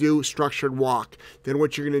 Best thing to do, structured walk. Then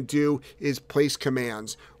what you're going to do is place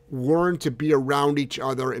commands. Learn to be around each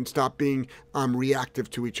other and stop being reactive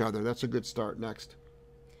to each other. That's a good start. Next.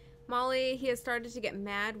 Molly, he has started to get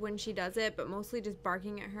mad when she does it, but mostly just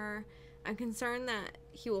barking at her. I'm concerned that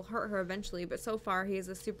he will hurt her eventually, but so far he is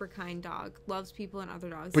a super kind dog. Loves people and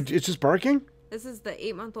other dogs. But it's just barking? This is the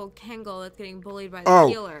 8-month-old Kangol that's getting bullied by the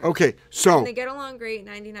healer. Oh, okay. So and they get along great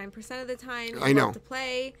 99% of the time. I know. Love to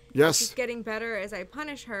play. Yes. She's getting better as I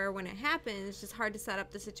punish her when it happens. It's just hard to set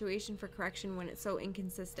up the situation for correction when it's so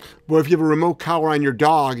inconsistent. Well, if you have a remote collar on your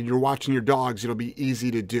dog and you're watching your dogs, it'll be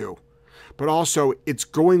easy to do. But also, it's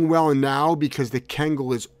going well now because the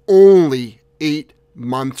Kangol is only 8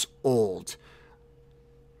 months old.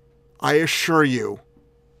 I assure you,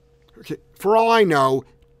 okay, for all I know,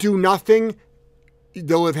 do nothing,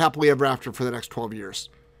 they'll live happily ever after for the next 12 years.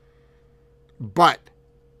 But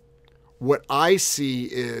what I see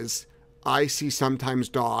sometimes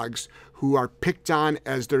dogs who are picked on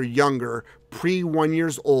as they're younger, pre-1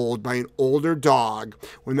 years old, by an older dog.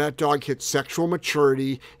 When that dog hits sexual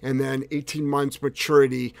maturity and then 18 months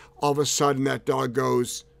maturity, all of a sudden that dog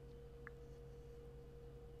goes,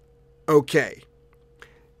 okay,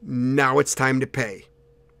 now it's time to pay.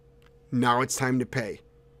 Now it's time to pay.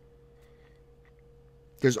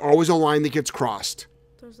 There's always a line that gets crossed.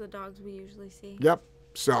 Those are the dogs we usually see. Yep.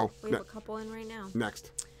 So We have a couple in right now.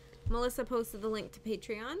 next. Melissa posted the link to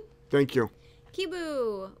Patreon. Thank you.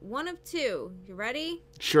 Kibu, 1 of 2. You ready?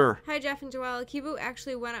 Sure. Hi, Jeff and Joelle. Kibu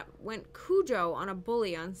actually went Cujo on a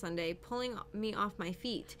bully on Sunday, pulling me off my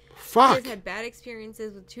feet. He Fuck. has had bad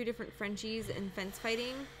experiences with 2 different Frenchies and fence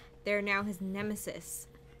fighting. They're now his nemesis.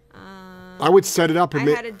 I would set it up and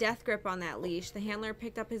I had a death grip on that leash. The handler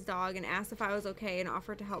picked up his dog and asked if I was okay and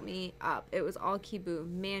offered to help me up. It was all Kibu.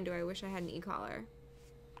 Man, do I wish I had an e-collar.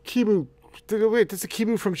 Kibu. Wait, that's a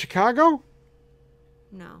Kibu from Chicago?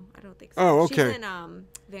 No, I don't think so. Oh, okay. She's in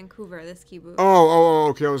Vancouver, this Kibu.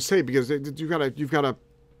 Okay. I was saying because you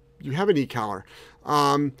have an e-collar.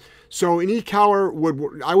 So an e-collar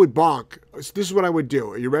I would bonk. This is what I would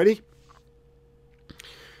do. Are you ready?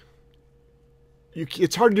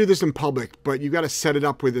 It's hard to do this in public, but you got to set it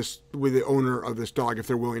up with the owner of this dog if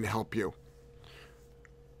they're willing to help you.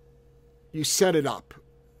 You set it up,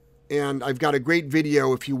 and I've got a great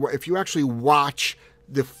video. If you actually watch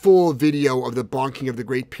the full video of the bonking of the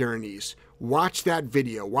Great Pyrenees, watch that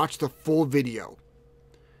video. Watch the full video,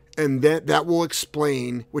 and that will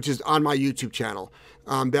explain, which is on my YouTube channel.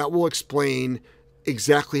 That will explain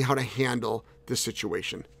exactly how to handle this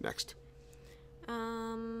situation. Next.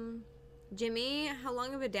 Jimmy, how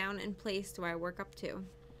long of a down in place do I work up to?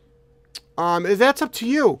 That's up to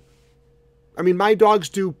you. I mean, my dogs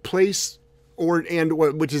do place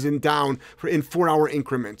which is in down in 4-hour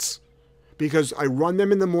increments, because I run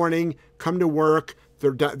them in the morning, come to work. They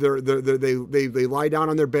lie down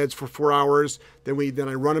on their beds for 4 hours. Then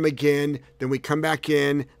I run them again. Then we come back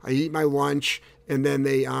in. I eat my lunch, and then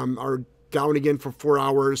they are down again for 4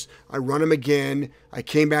 hours. I run them again. I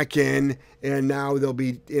came back in, and now they'll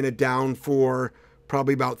be in a down for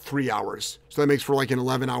probably about 3 hours. So that makes for like an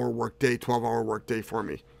 11-hour workday, 12-hour workday for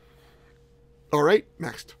me. All right,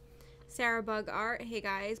 next. Sarah Bug Art, hey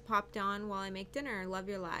guys, popped on while I make dinner. Love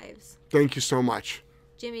your lives. Thank you so much.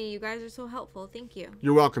 Jimmy, you guys are so helpful. Thank you.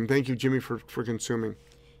 You're welcome. Thank you, Jimmy, for consuming.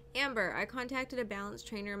 Amber, I contacted a balance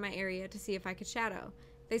trainer in my area to see if I could shadow.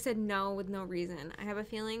 They said no with no reason. I have a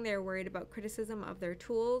feeling they're worried about criticism of their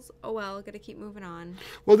tools. Oh well, gotta keep moving on.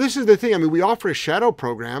 Well, this is the thing. I mean, we offer a shadow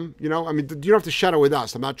program. You know, I mean, you don't have to shadow with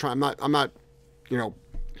us. I'm not, you know,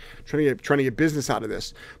 trying to get business out of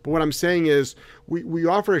this. But what I'm saying is, we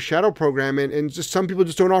offer a shadow program, and just some people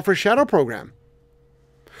just don't offer a shadow program.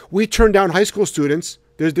 We turn down high school students.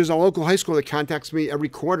 There's a local high school that contacts me every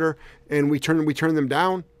quarter, and we turn them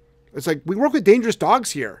down. It's like, we work with dangerous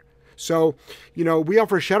dogs here. So, you know, we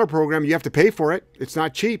offer a shadow program. You have to pay for it. It's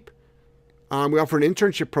not cheap. We offer an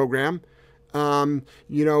internship program.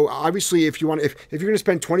 You know, obviously, if you're going to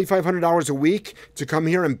spend $2,500 a week to come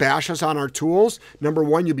here and bash us on our tools, number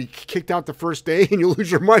one, you'll be kicked out the first day and you'll lose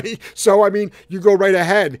your money. So, I mean, you go right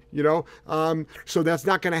ahead, you know. So that's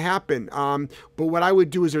not going to happen. But what I would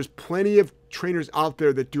do is, there's plenty of trainers out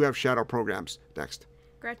there that do have shadow programs. Next.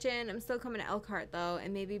 Gretchen, I'm still coming to Elkhart though,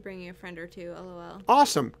 and maybe bringing a friend or two. LOL.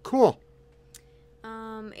 Awesome. Cool.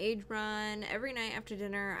 Age run. Every night after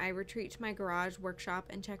dinner, I retreat to my garage workshop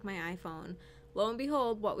and check my iPhone. Lo and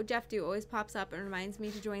behold, What Would Jeff Do always pops up and reminds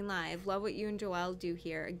me to join live. Love what you and Joelle do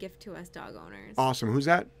here. A gift to us dog owners. Awesome. Who's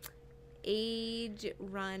that? Age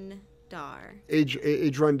Run Dar.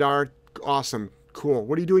 Age Run Dar. Awesome. Cool.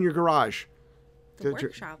 What do you do in your garage? The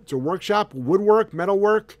workshop. It's a workshop. Woodwork,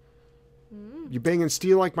 metalwork. You banging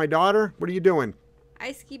steel like my daughter? What are you doing?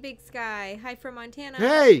 I ski Big Sky. Hi from Montana.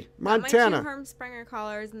 Hey, Got Montana. my 2 Herm Sprenger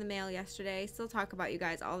collars in the mail yesterday. Still talk about you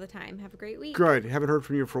guys all the time. Have a great week. Good. Haven't heard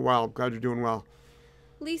from you for a while. Glad you're doing well.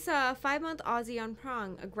 Lisa, 5-month Aussie on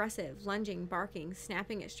prong. Aggressive, lunging, barking,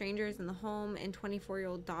 snapping at strangers in the home, and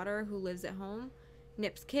 24-year-old daughter who lives at home.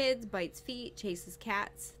 Nips kids, bites feet, chases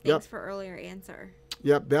cats. Thanks for earlier answer.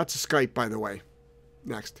 Yep, that's a Skype, by the way.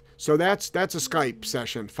 Next. So that's a Skype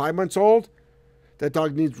session. 5 months old. That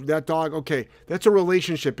dog. Okay, that's a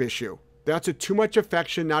relationship issue. That's a too much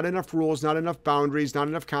affection, not enough rules, not enough boundaries, not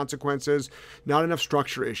enough consequences, not enough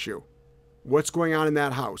structure issue. What's going on in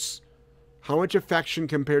that house? How much affection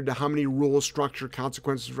compared to how many rules, structure,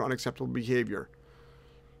 consequences for unacceptable behavior?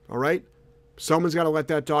 All right? Someone's got to let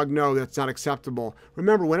that dog know that's not acceptable.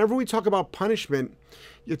 Remember, whenever we talk about punishment,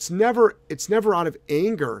 it's never out of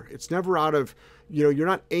anger. It's never out of, you know, you're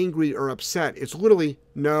not angry or upset. It's literally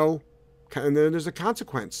no, and then there's a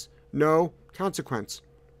consequence. No, consequence.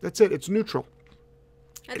 That's it. It's neutral.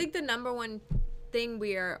 I think the number one thing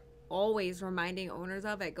we are always reminding owners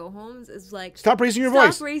of at Go Homes is like, stop raising your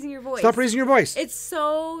voice. Stop raising your voice. Stop raising your voice. It's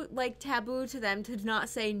so like taboo to them to not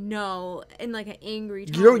say no in like an angry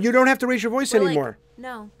tone. You don't have to raise your voice anymore.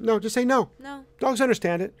 Like, no, just say no. No. Dogs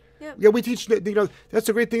understand it. Yep. Yeah, we teach. You know, that's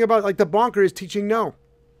the great thing about like the bonker is teaching no.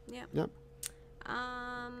 Yep. Yep.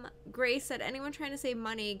 Grace said, anyone trying to save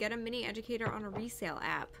money, get a mini educator on a resale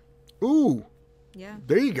app. Ooh. Yeah.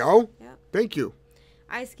 There you go. Yep. Thank you.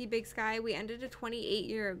 I Ski Big Sky. We ended a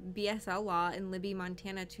 28-year BSL law in Libby,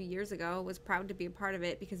 Montana 2 years ago. Was proud to be a part of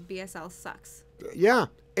it because BSL sucks. Yeah.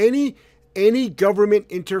 Any government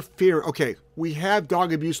interference. Okay, we have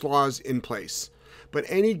dog abuse laws in place, but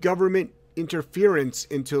any government interference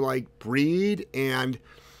into like breed and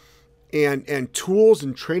tools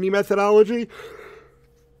and training methodology,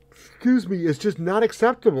 excuse me, is just not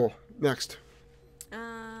acceptable. Next.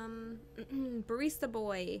 Barista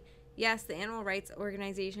Boy. Yes, the animal rights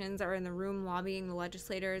organizations are in the room lobbying the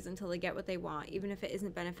legislators until they get what they want, even if it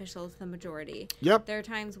isn't beneficial to the majority. Yep. There are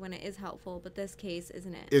times when it is helpful, but this case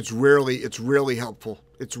isn't it. It's really helpful.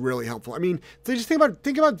 It's really helpful. I mean, just think about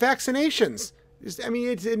vaccinations.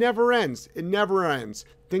 It never ends. It never ends.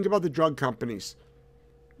 Think about the drug companies.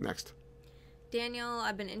 Next. Daniel,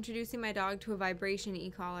 I've been introducing my dog to a vibration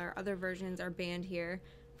e-collar. Other versions are banned here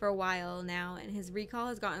for a while now, and his recall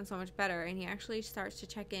has gotten so much better, and he actually starts to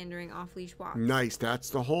check in during off-leash walks. Nice. That's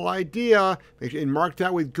the whole idea. And mark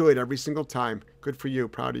that with good every single time. Good for you.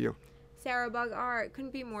 Proud of you. Sarah Bug Art,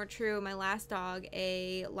 couldn't be more true. My last dog,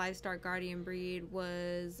 a livestock guardian breed,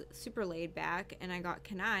 was super laid back, and I got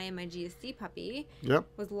Kanai, my GSD puppy. Yep.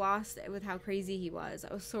 Was lost with how crazy he was.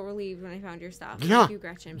 I was so relieved when I found your stuff. Yeah. Thank you,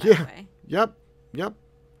 Gretchen, by the way. Yep.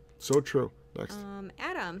 So true. Next.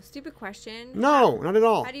 Adam, stupid question. No, not at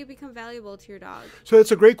all. How do you become valuable to your dog? So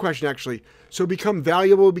that's a great question, actually. So become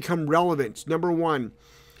valuable, become relevant. Number one,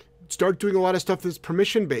 start doing a lot of stuff that's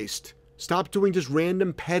permission-based. Stop doing just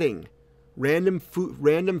random petting, random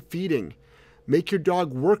feeding. Make your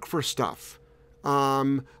dog work for stuff.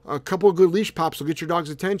 A couple of good leash pops will get your dog's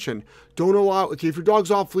attention. Don't allow, okay, if your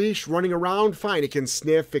dog's off leash, running around, fine. It can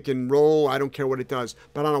sniff, it can roll, I don't care what it does.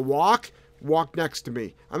 But on a walk next to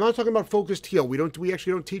me. I'm not talking about focused heel. We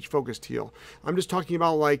actually don't teach focused heel. I'm just talking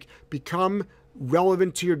about like become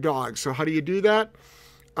relevant to your dog. So how do you do that?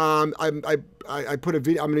 I put a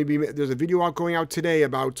video. There's a video going out today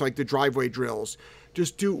about like the driveway drills.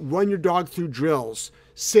 Just run your dog through drills,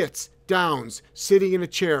 sits, downs, sitting in a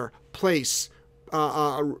chair, place,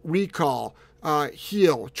 recall,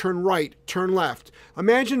 heel, turn right, turn left.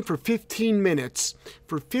 Imagine for 15 minutes,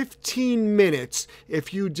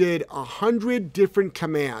 if you did 100 different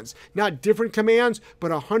commands, not different commands, but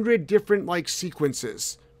 100 different like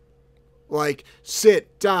sequences, like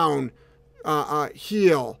sit, down,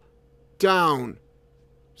 heel, down,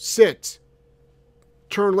 sit,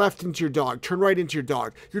 turn left into your dog, turn right into your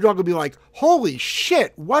dog. Your dog will be like, holy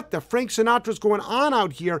shit, what the Frank Sinatra's going on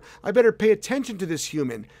out here? I better pay attention to this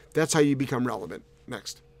human. That's how you become relevant.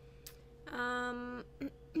 Next.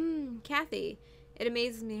 Kathy, it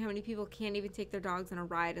amazes me how many people can't even take their dogs on a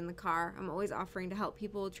ride in the car. I'm always offering to help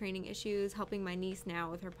people with training issues, helping my niece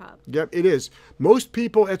now with her pup. Yep, it is. Most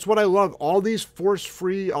people, it's what I love. All these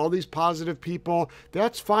force-free, all these positive people,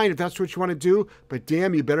 that's fine if that's what you want to do, but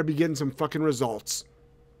damn, you better be getting some fucking results.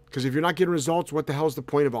 Because if you're not getting results, what the hell's the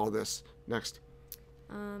point of all this? Next.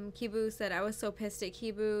 Kibu said, I was so pissed at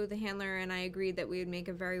Kibu, the handler, and I agreed that we would make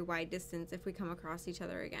a very wide distance if we come across each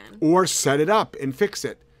other again. Or set it up and fix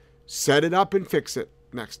it. Set it up and fix it.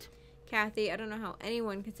 Next. Kathy, I don't know how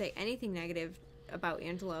anyone could say anything negative about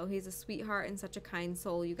Angelo. He's a sweetheart and such a kind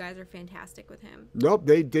soul. You guys are fantastic with him. Nope,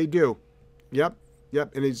 they do. Yep.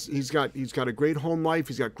 And he's got a great home life.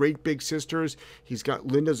 He's got great big sisters.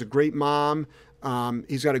 Linda's a great mom.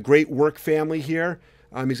 He's got a great work family here.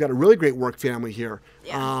 He's got a really great work family here.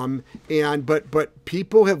 Yeah. But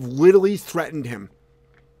people have literally threatened him.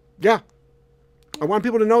 Yeah. I want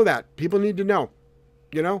people to know that. People need to know.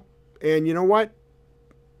 You know? And you know what?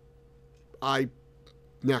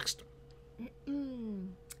 Next.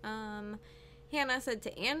 Hannah said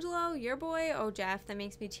to Angelo, your boy, oh Jeff, that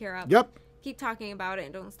makes me tear up. Yep. Keep talking about it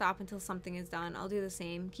and don't stop until something is done. I'll do the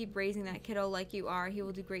same. Keep raising that kiddo like you are. He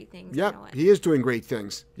will do great things. Yep, he is doing great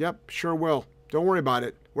things. Yep, sure will. Don't worry about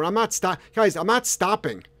it. I'm not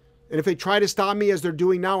stopping. And if they try to stop me as they're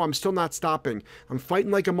doing now, I'm still not stopping. I'm fighting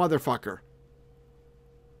like a motherfucker.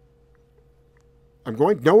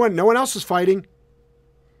 No one else is fighting.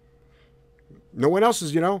 No one else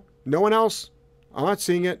is, no one else. I'm not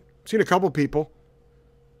seeing it. I've seen a couple people.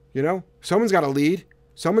 Someone's got to lead.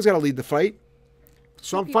 Someone's got to lead the fight.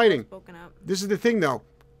 So I'm fighting. This is the thing, though.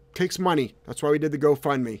 It takes money. That's why we did the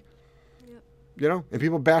GoFundMe. Yep. And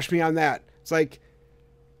people bash me on that. It's like,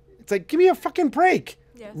 give me a fucking break.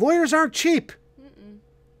 Yeah. Lawyers aren't cheap.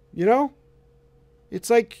 Mm-mm. It's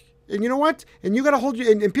like, and you know what? And you got to hold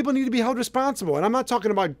and people need to be held responsible. And I'm not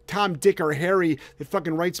talking about Tom, Dick, or Harry that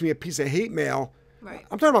fucking writes me a piece of hate mail. Right.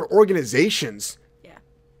 I'm talking about organizations. Yeah.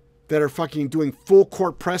 that are fucking doing full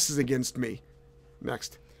court presses against me.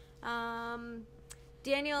 Next.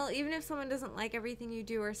 Daniel, even if someone doesn't like everything you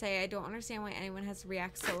do or say, I don't understand why anyone has to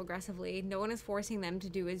react so aggressively. No one is forcing them to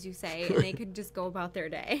do as you say, and they could just go about their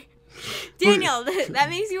day. Daniel, that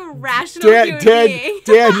makes you a rational human being.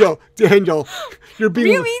 Daniel, you're being...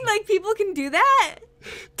 You mean like people can do that?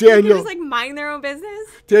 Daniel. They can just like mind their own business?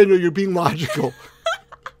 Daniel, you're being logical.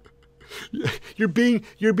 You're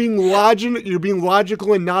being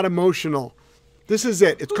logical and not emotional. This is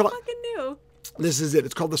it. It's called... fucking knew? This is it.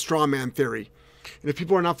 It's called the straw man theory. And if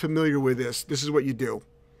people are not familiar with this is what you do.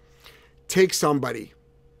 Take somebody,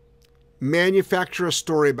 manufacture a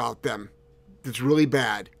story about them that's really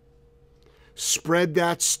bad, spread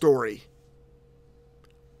that story.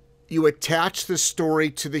 You attach the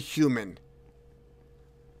story to the human.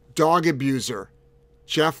 Dog abuser,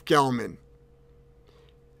 Jeff Gellman.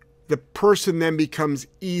 The person then becomes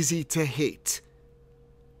easy to hate.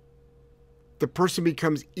 The person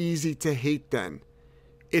becomes easy to hate then.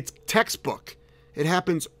 It's textbook. It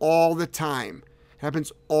happens all the time. It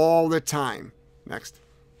happens all the time. Next.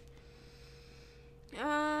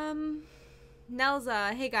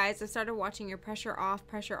 Nelza, hey guys, I started watching your pressure off,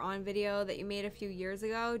 pressure on video that you made a few years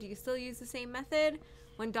ago. Do you still use the same method?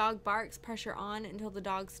 When dog barks, pressure on until the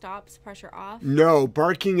dog stops, pressure off? No,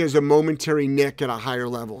 barking is a momentary nick at a higher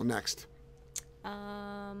level. Next.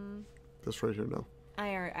 This right here, no.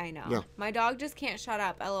 I know. Yeah. My dog just can't shut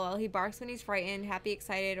up. LOL. He barks when he's frightened, happy,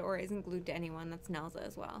 excited, or isn't glued to anyone. That's Nelza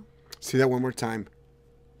as well. See that one more time.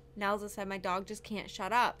 Nelza said, my dog just can't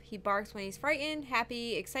shut up. He barks when he's frightened,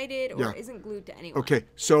 happy, excited, or isn't glued to anyone. Okay,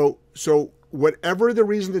 so whatever the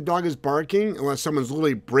reason the dog is barking, unless someone's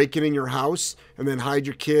literally breaking in your house and then hide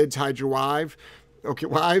your kids, hide your wives.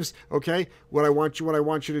 Okay. What I want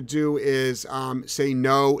you to do is say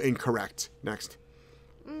no and correct. Next.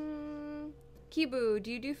 Kibu, do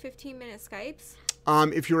you do 15-minute Skypes?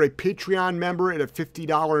 If you're a Patreon member at a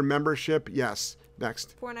 $50 membership, yes.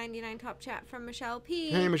 Next. $4.99 top chat from Michelle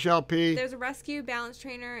P. Hey, Michelle P. There's a rescue balance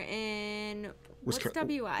trainer in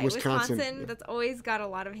Wisconsin. Yeah. That's always got a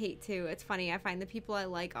lot of hate too. It's funny. I find the people I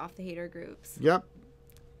like off the hater groups. Yep.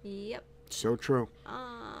 So true.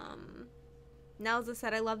 Nelza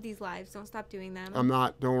said, I love these lives. Don't stop doing them. I'm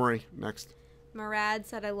not. Don't worry. Next. Marad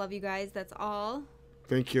said, I love you guys. That's all.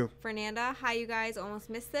 Thank you. Fernanda, hi you guys. Almost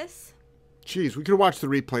missed this. Jeez, we could watch the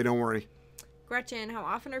replay. Don't worry. Gretchen, how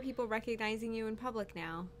often are people recognizing you in public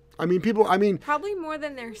now? Probably more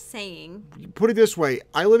than they're saying. Put it this way.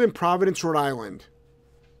 I live in Providence, Rhode Island.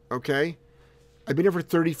 Okay? I've been here for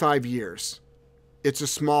 35 years. It's a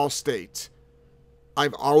small state.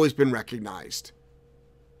 I've always been recognized.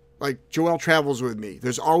 Like, Joelle travels with me.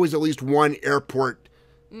 There's always at least one airport.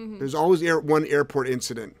 Mm-hmm. There's always one airport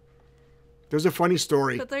incident. There's a funny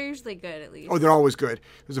story. But they're usually good, at least. Oh, they're always good.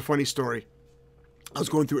 There's a funny story. I was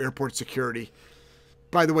going through airport security.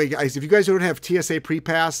 By the way, guys, if you guys don't have TSA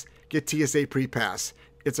pre-pass, get TSA pre-pass.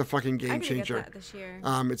 It's a fucking game changer. Get that this year.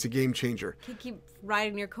 It's a game changer. Can keep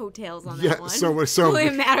riding your coattails on that one. So it's only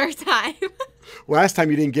a matter of time. Last time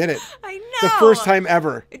you didn't get it. I know. The first time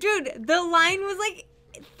ever. Dude, the line was like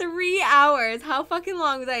 3 hours. How fucking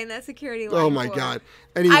long was I in that security line? Oh my God.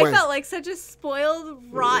 Anyway. I felt like such a spoiled,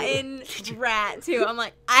 rotten rat too. I'm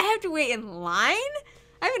like, I have to wait in line?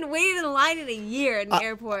 I haven't waited in line in a year in the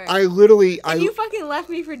airport. You fucking left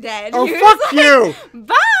me for dead. Oh, fuck you.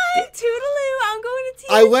 Bye, toodaloo. I'm going to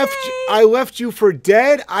TSA. I left you for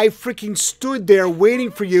dead. I freaking stood there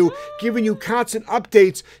waiting for you, giving you constant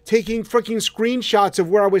updates, taking freaking screenshots of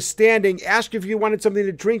where I was standing, asking if you wanted something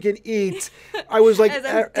to drink and eat. I was like, as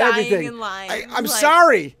I'm everything. Dying in line. I'm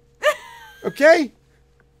sorry. Okay?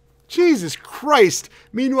 Jesus Christ.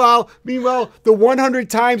 Meanwhile, the 100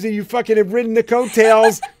 times that you fucking have ridden the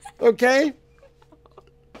coattails, okay?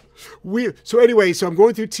 So I'm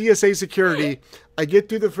going through TSA security. I get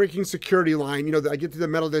through the freaking security line. I get through the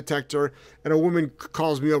metal detector, and a woman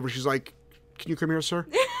calls me over. She's like, can you come here, sir?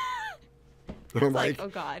 And I'm like, oh,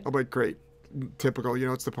 God. I'm like, great. Typical,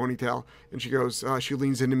 it's the ponytail. And she goes, she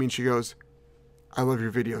leans into me and she goes, I love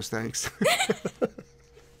your videos, thanks.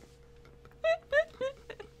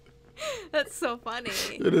 That's so funny.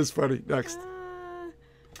 It is funny. Next.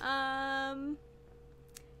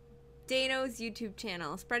 Dano's YouTube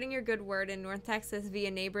channel. Spreading your good word in North Texas via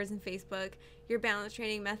neighbors and Facebook. Your balance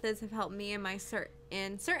training methods have helped me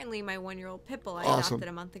and certainly my 1-year-old Pitbull I adopted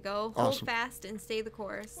a month ago. Hold fast and stay the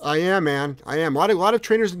course. I am, man. I am. A lot of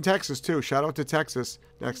trainers in Texas, too. Shout out to Texas.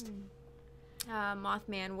 Next.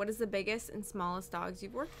 Mothman, what is the biggest and smallest dogs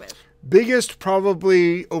you've worked with? Biggest,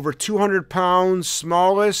 probably over 200 pounds.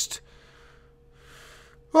 Smallest...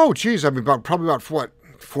 Oh, geez, probably about what,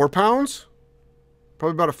 4 pounds?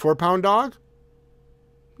 Probably about a 4-pound dog.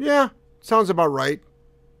 Yeah, sounds about right.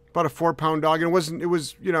 About a 4-pound dog. And it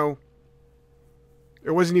was, you know, it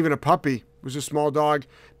wasn't even a puppy. It was a small dog.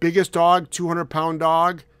 Biggest dog, 200-pound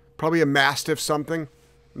dog. Probably a Mastiff something.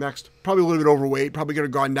 Next. Probably a little bit overweight. Probably could have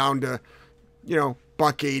gone down to, you know,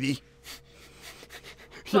 $1.80.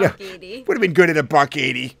 $1.80. Would have been good at a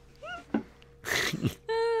 $1.80.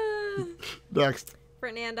 Next.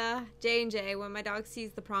 Fernanda, J&J, when my dog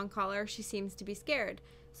sees the prong collar, she seems to be scared.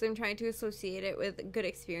 So I'm trying to associate it with good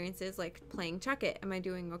experiences like playing Chuck It. Am I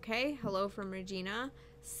doing okay? Hello from Regina.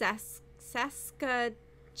 Saskatchewan.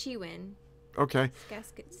 Okay.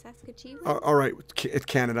 Saskatchewan? All right. It's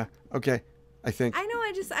Canada. Okay. I think. I know,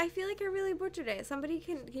 I feel like I really butchered it. Somebody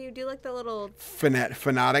can you do like the little...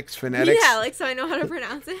 Phonetics? Yeah, like so I know how to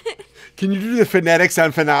pronounce it. Can you do the phonetics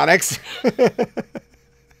on phonetics?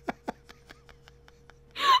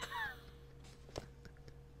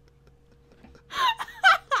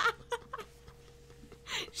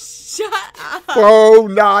 Shut up.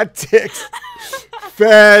 Phonetics.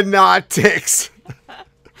 Phonetics.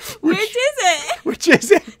 Which is it? Which is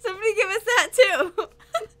it? Somebody give us that too.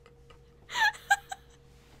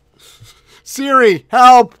 Siri,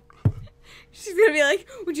 help. She's going to be like,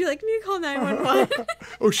 would you like me to call 911?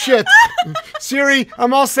 Oh, shit. Siri,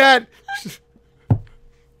 I'm all set.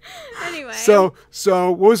 Anyway. So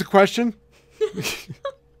what was the question? I don't know.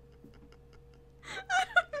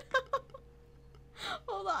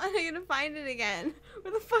 Hold on, I'm going to find it again.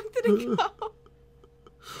 Where the fuck did it go?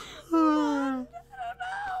 Hold on.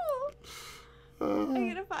 I don't know. I'm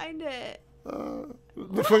going to find it. Is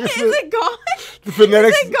it gone? The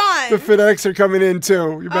phonetics, Is it gone? The phonetics are coming in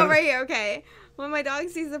too. You better... Oh, right here. Okay. When my dog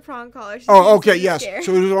sees the prong collar, she Oh, seems okay, to be yes. scared.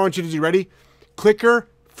 So this is what I want you to do. Ready? Clicker,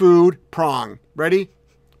 food, prong. Ready?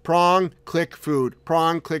 Prong, click, food.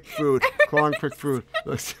 Prong, click, food. Prong, click, food.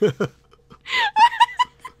 Thanks, guys.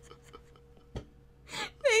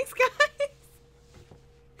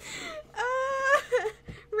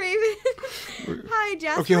 Raven. Hi,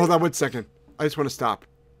 Jasper. Okay, hold on 1 second. I just want to stop.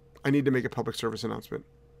 I need to make a public service announcement.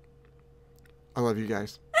 I love you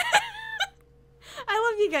guys. I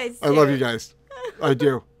love you guys, too. I love you guys. I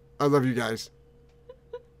do. I love you guys.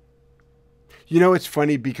 You know, it's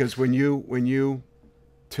funny because when you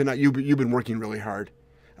tonight you've been working really hard.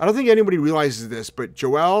 I don't think anybody realizes this, but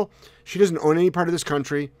Joelle, she doesn't own any part of this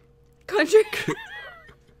country.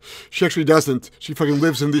 She actually doesn't. She fucking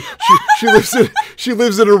lives in the she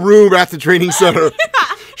lives in a room at the training center.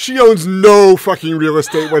 She owns no fucking real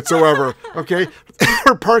estate whatsoever. Okay,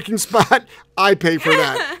 her parking spot, I pay for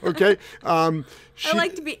that. Okay, I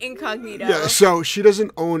like to be incognito. Yeah, so she doesn't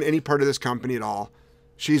own any part of this company at all.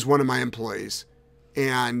 She's one of my employees,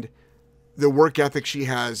 and the work ethic she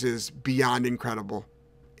has is beyond incredible.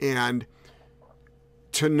 And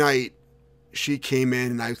tonight, she came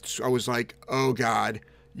in, and I was like, "Oh God,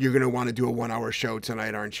 you're gonna want to do a 1-hour show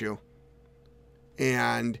tonight, aren't you?"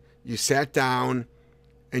 And you sat down.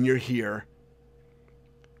 And you're here,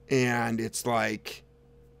 and it's like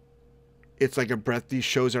a breath. These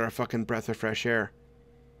shows are a fucking breath of fresh air.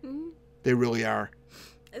 Mm-hmm. They really are.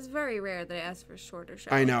 It's very rare that I ask for shorter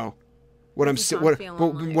shows. I know. What I'm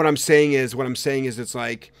saying is it's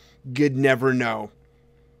like you'd never know,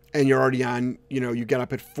 and you're already on. You know, you get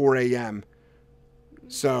up at 4 a.m.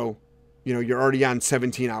 So, you know, you're already on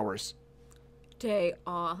 17 hours. Day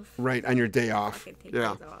off. Right, on your day off.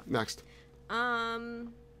 Yeah. Off. Next.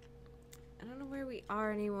 I don't know where we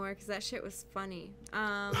are anymore because that shit was funny.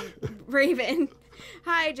 Raven.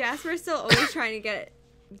 Hi, Jasper's still always trying to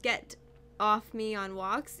get off me on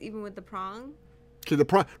walks, even with the prong. Okay, the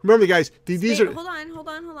prong. Remember, guys, these are. Hold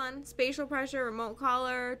on. Spatial pressure, remote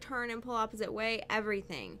collar, turn and pull opposite way,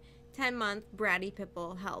 everything. 10-month bratty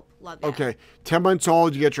pitbull help. Love that. Okay, 10 months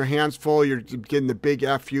old, you get your hands full, you're getting the big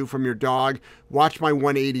FU from your dog. Watch my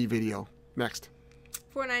 180 video. Next.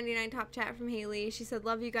 $4.99 top chat from Haley. She said,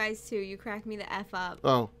 "Love you guys too. You crack me the F up."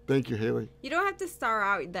 Oh, thank you, Haley. You don't have to star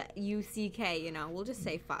out the UCK. You know, we'll just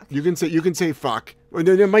say fuck. You can say fuck. Well,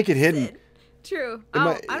 it might get hidden. True.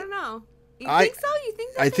 I don't know. You think so? You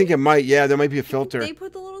think so? I think it might. Yeah, there might be a filter. They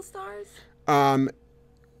put the little stars.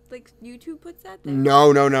 Like YouTube puts that there?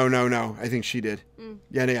 No. I think she did.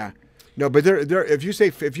 Yeah. No, but there. If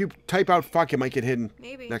you type out fuck, it might get hidden.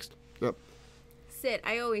 Maybe. Next. Yep. Sid,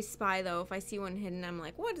 I always spy though. If I see one hidden, I'm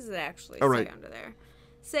like, what does it actually say under there?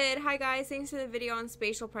 Sid, hi guys. Thanks for the video on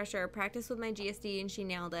spatial pressure. Practiced with my GSD and she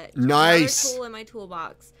nailed it. Nice. Another tool in my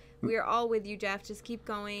toolbox. We are all with you, Jeff. Just keep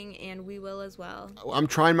going, and we will as well. I'm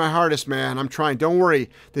trying my hardest, man. I'm trying. Don't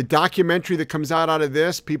worry. The documentary that comes out of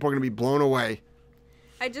this, people are going to be blown away.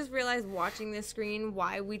 I just realized watching this screen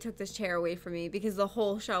why we took this chair away from me, because the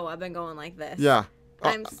whole show I've been going like this. Yeah.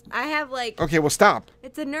 I have like, Okay, well, stop.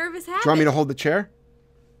 it's a nervous Do habit. you want me to hold the chair?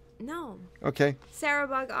 No. Okay. Sarah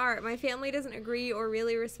Bug Art. My family doesn't agree or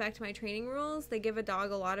really respect my training rules. They give a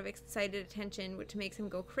dog a lot of excited attention, which makes him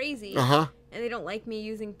go crazy. Uh-huh. And they don't like me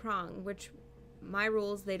using prong, which my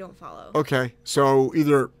rules they don't follow. Okay. So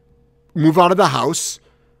either move out of the house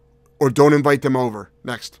or don't invite them over.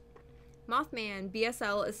 Next. Mothman.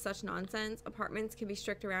 BSL is such nonsense. Apartments can be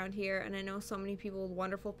strict around here, and I know so many people with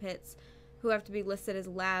wonderful pits who have to be listed as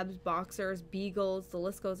labs, boxers, beagles. The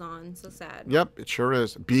list goes on. So sad. Yep, it sure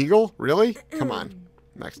is. Beagle? Really? Come on.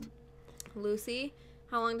 Next. Lucy.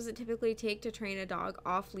 How long does it typically take to train a dog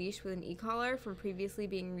off leash with an e-collar from previously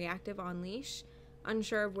being reactive on leash?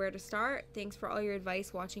 Unsure of where to start. Thanks for all your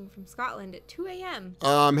advice watching from Scotland at 2 a.m.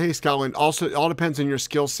 Hey, Scotland. Also, it all depends on your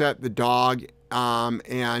skill set, the dog,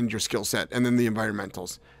 and your skill set, and then the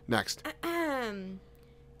environmentals. Next.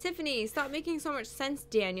 Tiffany, stop making so much sense,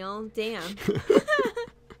 Daniel. Damn.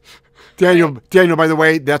 Daniel, by the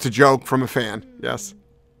way, that's a joke from a fan. Yes.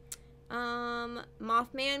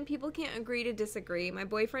 Mothman, people can't agree to disagree. My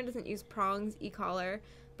boyfriend doesn't use prongs, e-collar,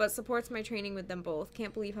 but supports my training with them both.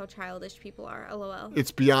 Can't believe how childish people are. LOL.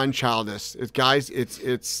 It's beyond childish.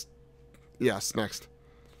 It's yes, next.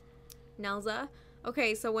 Nelza.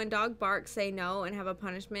 Okay, so when dog barks, say no and have a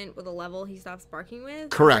punishment with a level he stops barking with?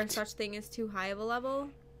 Correct. Is there such thing as too high of a level?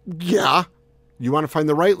 Yeah. You want to find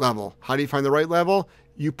the right level. How do you find the right level?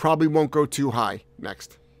 You probably won't go too high.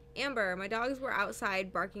 Next. Amber, my dogs were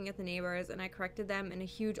outside barking at the neighbors, and I corrected them, and a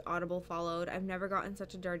huge audible followed. I've never gotten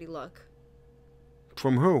such a dirty look.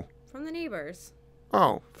 From who? From the neighbors.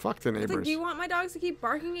 Oh, fuck the It's neighbors. like, do you want my dogs to keep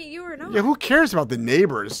barking at you or not? Yeah, who cares about the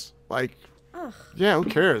neighbors? Like, Ugh. yeah, who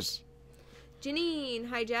cares? Janine,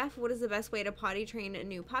 hi Jeff. What is the best way to potty train a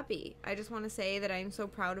new puppy? I just want to say that I am so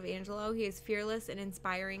proud of Angelo. He is fearless and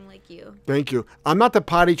inspiring like you. Thank you. I'm not the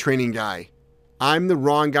potty training guy. I'm the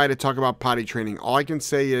wrong guy to talk about potty training. All I can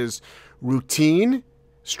say is routine,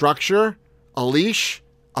 structure, a leash,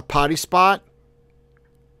 a potty spot,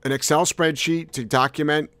 an Excel spreadsheet to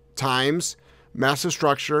document times, massive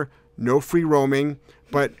structure, no free roaming.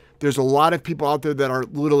 But there's a lot of people out there that are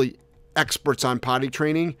literally experts on potty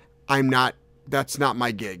training. I'm not. That's not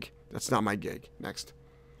my gig. That's not my gig. Next.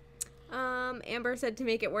 Amber said to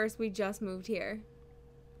make it worse, we just moved here.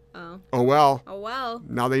 Oh. Oh well. Oh well.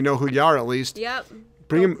 Now they know who you are at least. Yep.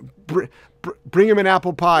 Bring him an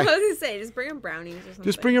apple pie. I was gonna say, just bring him brownies or something.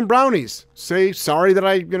 Just bring him brownies. Say sorry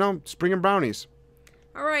that just bring him brownies.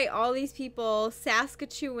 All right, all these people,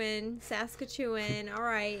 Saskatchewan. All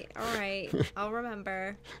right. I'll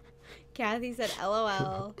remember. Kathy said,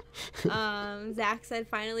 LOL. Zach said,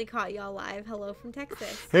 finally caught y'all live. Hello from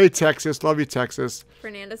Texas. Hey, Texas. Love you, Texas.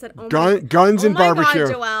 Fernanda said, Guns and barbecue. Oh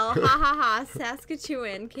my God, Joelle. Ha ha ha.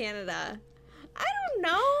 Saskatchewan, Canada. I don't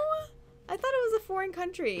know. I thought it was a foreign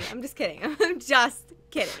country. I'm just kidding. I'm just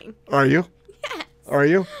kidding. Are you? Yes. Are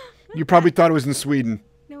you? You probably thought it was in Sweden.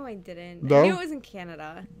 No, I didn't. No? I knew it was in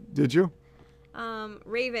Canada. Did you?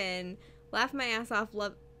 Raven, laugh my ass off.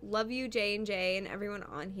 Love you, J&J, and everyone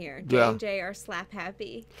on here. Yeah. J&J are slap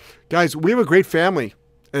happy. Guys, we have a great family.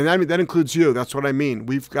 And that includes you. That's what I mean.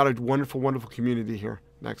 We've got a wonderful, wonderful community here.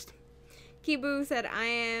 Next. Kibu said, I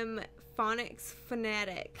am phonics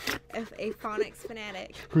fanatic. A phonics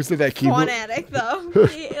fanatic. Who said that, Kibu? Fanatic, though.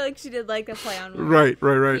 She did like a play on words.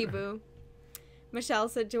 Right. Kibu. Michelle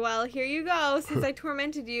said, Joelle, here you go. Since I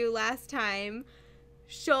tormented you last time.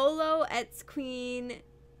 Sholo ets queen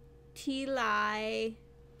Tilai.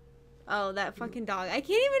 Oh, that fucking dog. I can't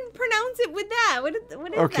even pronounce it with that. What is that?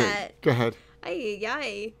 Okay, go ahead.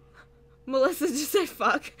 Ay. Melissa just said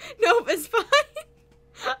fuck. Nope, it's fine.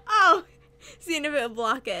 Oh, seeing if it'll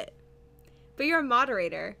block it. But you're a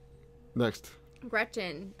moderator. Next.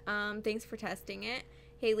 Gretchen, thanks for testing it.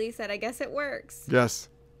 Haley said, I guess it works. Yes.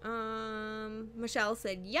 Michelle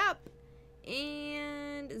said, yup.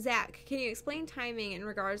 And Zach, can you explain timing in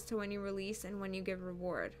regards to when you release and when you give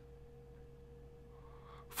reward?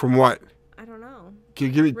 From what? I don't know. Can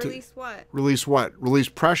you give me Release what? Release what? Release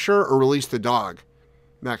pressure or release the dog?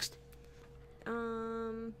 Next.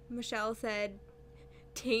 Michelle said,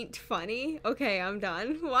 taint funny. Okay, I'm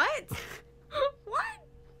done. What? What?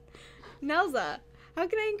 Nelza, how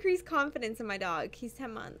can I increase confidence in my dog? He's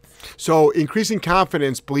 10 months. So increasing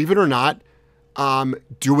confidence, believe it or not,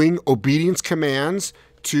 doing obedience commands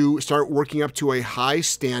to start working up to a high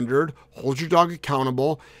standard, hold your dog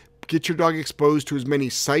accountable, get your dog exposed to as many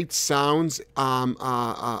sights, sounds,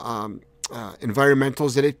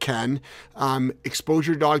 environmentals that it can, expose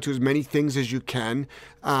your dog to as many things as you can.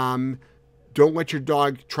 Try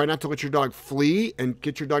not to let your dog flee, and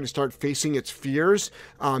get your dog to start facing its fears,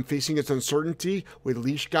 facing its uncertainty with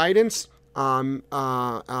leash guidance.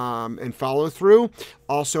 and follow through.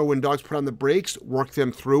 Also, when dogs put on the brakes, work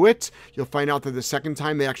them through it. You'll find out that the second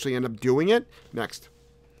time they actually end up doing it. Next.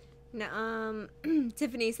 No,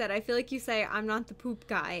 Tiffany said, I feel like you say I'm not the poop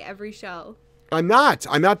guy every show. I'm not.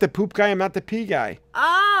 I'm not the poop guy. I'm not the pee guy.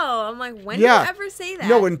 Oh, I'm like, when did you ever say that?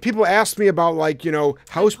 No, when people ask me about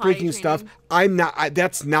housebreaking stuff, training. I'm not.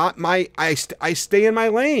 That's not my. I stay in my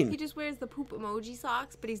lane. He just wears the poop emoji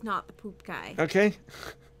socks, but he's not the poop guy. Okay.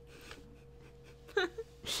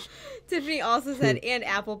 Tiffany also said, and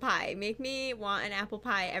apple pie. Make me want an apple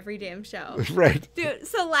pie every damn show. Right. Dude,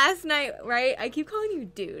 so last night, right, I keep calling you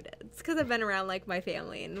dude. It's because I've been around, like, my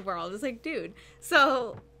family, and we're all just like, dude.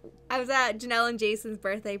 So I was at Janelle and Jason's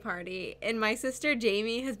birthday party, and my sister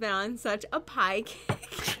Jamie has been on such a pie kick.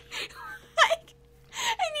 Like,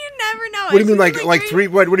 and you never know. What do you mean, like three?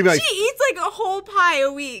 What do you mean? Like, she eats, like, a whole pie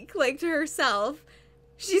a week, like, to herself.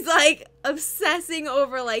 She's, like, obsessing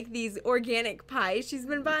over, like, these organic pies she's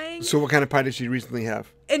been buying. so what kind of pie did she recently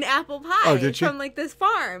have? An apple pie Oh, did she? from, like, this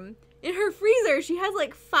farm. In her freezer, she has,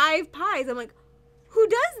 like, 5 pies. I'm like, who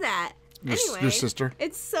does that? Anyway, Your sister.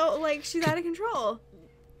 it's so, like, she's out of control.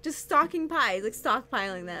 Just stocking pies, like,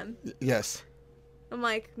 stockpiling them. Yes. I'm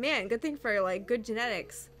like, man, good thing for, like, good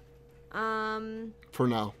genetics. For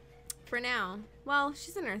now. For now. Well,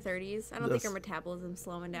 she's in her 30s. I don't think Yes. her metabolism's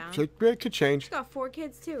slowing down. So it could change. She's got 4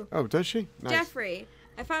 kids, too. Oh, does she? Nice. Jeffrey,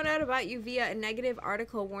 I found out about you via a negative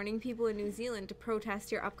article warning people in New Zealand to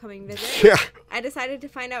protest your upcoming visit. Yeah. I decided to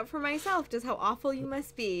find out for myself just how awful you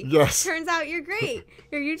must be. Yes. Turns out you're great.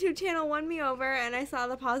 Your YouTube channel won me over, and I saw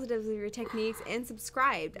the positives of your techniques and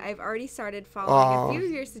subscribed. I've already started following a few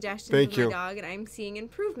of your suggestions with my dog, and I'm seeing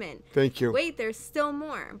improvement. Thank you. Wait, there's still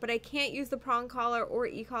more, but I can't use the prong collar or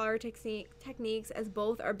e-collar techniques as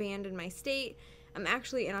both are banned in my state. I'm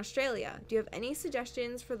actually in Australia. Do you have any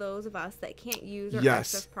suggestions for those of us that can't use or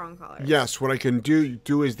access prong collars? Yes. What I can do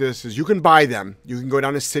is you can buy them. You can go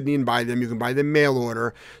down to Sydney and buy them. You can buy them mail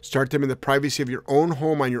order. Start them in the privacy of your own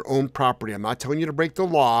home on your own property. I'm not telling you to break the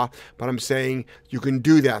law, but I'm saying you can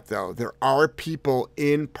do that, though. There are people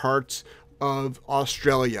in parts of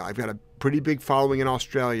Australia. I've got a pretty big following in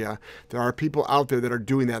Australia. There are people out there that are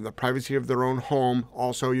doing that in the privacy of their own home.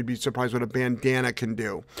 Also, you'd be surprised what a bandana can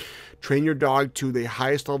do. Train your dog to the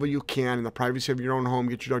highest level you can in the privacy of your own home.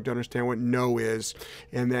 Get your dog to understand what no is,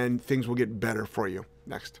 and then things will get better for you.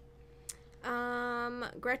 Next.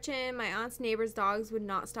 Gretchen, my aunt's neighbor's dogs would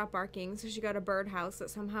not stop barking, so she got a birdhouse that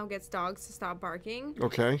somehow gets dogs to stop barking.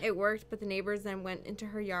 Okay. It worked, but the neighbors then went into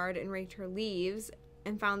her yard and raked her leaves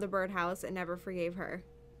and found the birdhouse and never forgave her.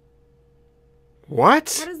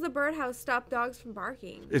 What? How does the birdhouse stop dogs from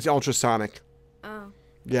barking? It's ultrasonic. Oh,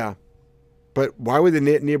 Yeah. But why would the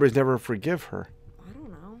neighbors never forgive her? I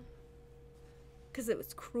don't know. Because it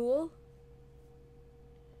was cruel?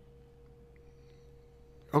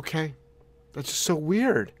 Okay. That's just so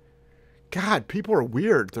weird. God, people are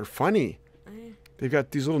weird. They're funny. They've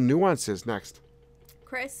got these little nuances. Next.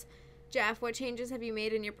 Chris, Jeff, what changes have you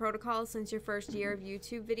made in your protocol since your first year of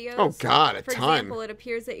YouTube videos? Oh, God, a For ton. example, it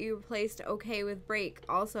appears that you replaced okay with break.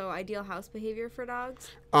 Also, ideal house behavior for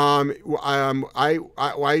dogs? I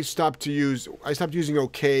stopped using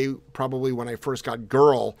okay probably when I first got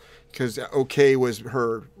Girl, because okay was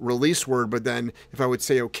her release word, but then if I would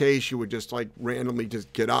say okay, she would just like randomly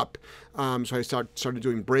just get up. So I started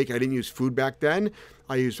doing break. I didn't use food back then.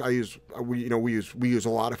 We use a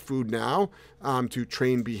lot of food now to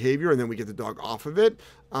train behavior, and then we get the dog off of it.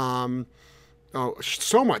 So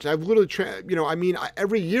much. I've literally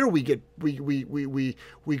every year we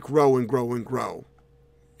grow and grow and grow.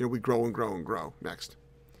 We grow and grow and grow. Next.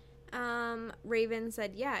 Raven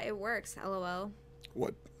said, yeah, it works. LOL.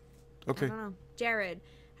 What? Okay. I don't know. Jared,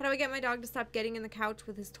 how do I get my dog to stop getting in the couch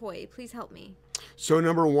with his toy? Please help me. So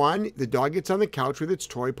number one, the dog gets on the couch with its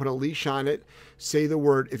toy, put a leash on it, say the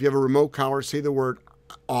word, if you have a remote collar, say the word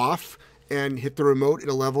off, and hit the remote at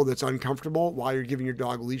a level that's uncomfortable while you're giving your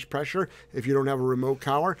dog leash pressure. If you don't have a remote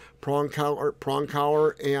collar, prong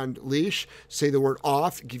collar and leash, say the word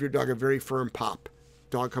off, give your dog a very firm pop.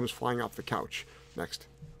 Dog comes flying off the couch. Next.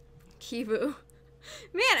 Kivu.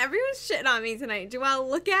 Man, everyone's shitting on me tonight. Do I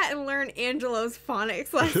look at and learn Angelo's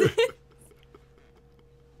phonics lesson?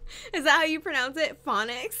 Is that how you pronounce it?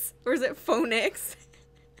 Phonics? Or is it phonics?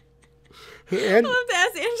 And I'll have to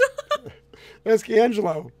ask Angelo. ask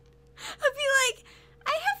Angelo. I'll be like,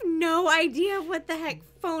 I have no idea what the heck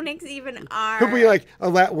phonics even are. He'll be like,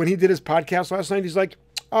 when he did his podcast last night, he's like,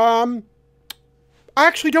 I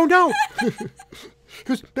actually don't know.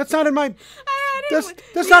 Because that's not in my...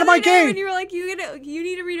 That's not in my game. And you were like, you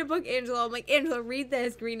need to read a book, Angelo. I'm like, Angelo, read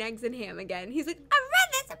this Green Eggs and Ham again. He's like, I've read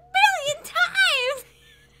this 1,000,000 times.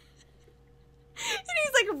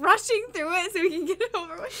 like rushing through it so we can get it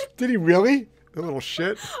over with. Did he really? The little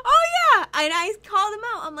shit. Oh yeah, and I called him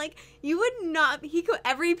out. I'm like, you would not. He could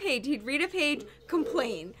every page. He'd read a page,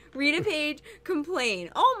 complain. Read a page, complain.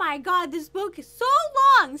 Oh my God, this book is so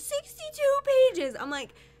long, 62 pages. I'm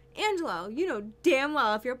like, Angelo, you know damn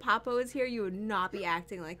well if your papa was here, you would not be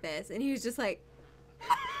acting like this. And he was just like,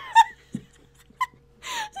 like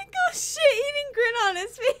oh shit, eating grin on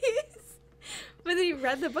his face. But then he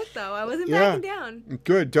read the book though. I wasn't backing down.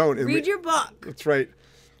 Good, don't. Read your book. That's right.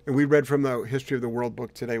 And we read from the History of the World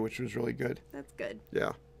book today, which was really good. That's good.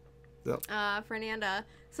 Yeah. Yep. Fernanda.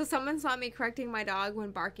 So someone saw me correcting my dog when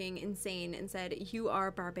barking insane and said, "You are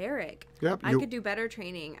barbaric. Yep. I could do better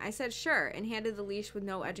training." I said, "Sure," and handed the leash with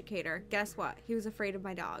no educator. Guess what? He was afraid of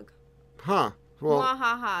my dog. Huh. Well, ha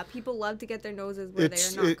ha ha. People love to get their noses where they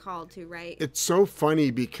are not called to, right? It's so funny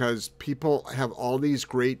because people have all these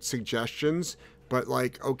great suggestions, but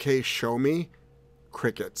like, okay, show me.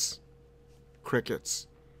 Crickets. Crickets.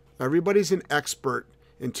 Everybody's an expert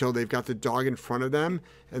until they've got the dog in front of them,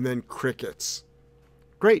 and then crickets.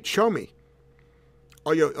 Great, show me.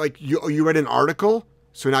 Oh, you read an article,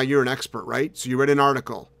 so now you're an expert, right? So you read an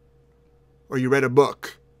article, or you read a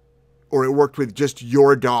book, or it worked with just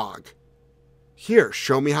your dog. Here,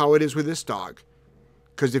 show me how it is with this dog.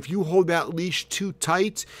 Because if you hold that leash too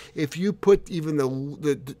tight, if you put even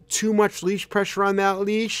the too much leash pressure on that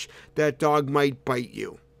leash, that dog might bite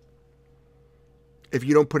you. If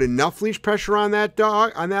you don't put enough leash pressure on that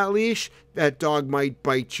dog, on that leash, that dog might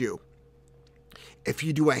bite you. If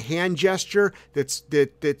you do a hand gesture that's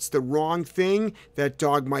the wrong thing, that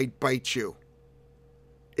dog might bite you.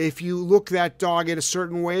 If you look that dog in a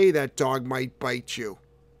certain way, that dog might bite you.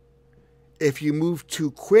 If you move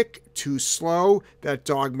too quick, too slow, that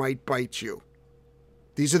dog might bite you.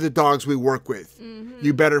 These are the dogs we work with. Mm-hmm.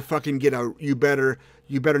 You better fucking you better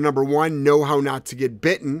number one, know how not to get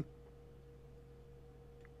bitten.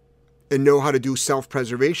 And know how to do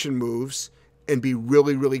self-preservation moves and be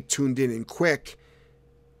really, really tuned in and quick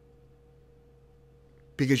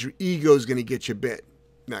because your ego is going to get you bit.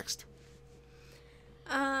 Next.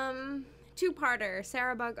 Two-parter.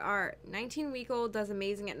 Sarah Bug Art. 19-week-old does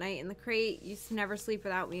amazing at night in the crate. Used to never sleep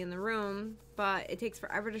without me in the room, but it takes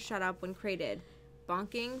forever to shut up when crated.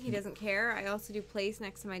 Bonking. He doesn't care. I also do place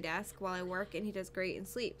next to my desk while I work, and he does great and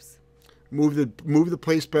sleeps. Move the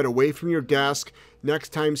place bed away from your desk. Next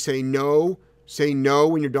time, say no. Say no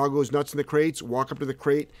when your dog goes nuts in the crates. Walk up to the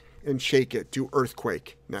crate and shake it. Do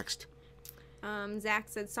earthquake. Next. Zach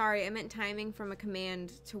said, "Sorry, I meant timing from a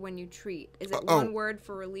command to when you treat. Is it one word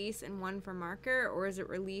for release and one for marker, or is it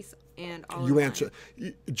release and all You answer.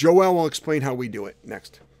 Joelle will explain how we do it.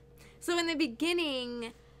 Next. So in the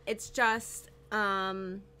beginning, it's just,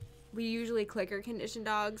 we usually clicker condition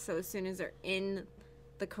dogs, so as soon as they're in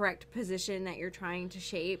the correct position that you're trying to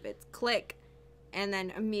shape, it's click, and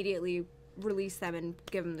then immediately release them and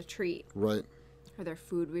give them the treat. Right. Or their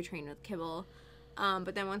food. We train with kibble.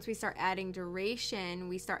 But then once we start adding duration,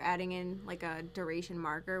 we start adding in like a duration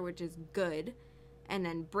marker, which is good, and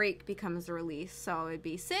then break becomes the release. So it'd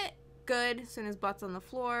be sit, good, as soon as butt's on the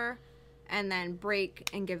floor, and then break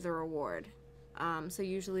and give the reward. So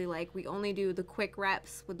usually like we only do the quick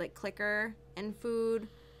reps with like clicker and food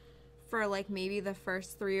for like maybe the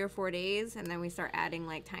first 3 or 4 days, and then we start adding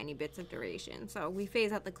like tiny bits of duration. So we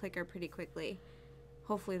phase out the clicker pretty quickly.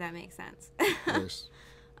 Hopefully that makes sense. Nice.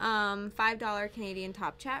 $5 Canadian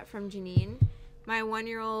Top Chat from Janine. My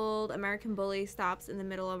 1-year-old American Bully stops in the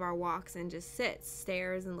middle of our walks and just sits,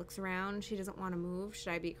 stares, and looks around. She doesn't want to move. Should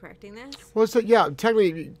I be correcting this? Well, so yeah,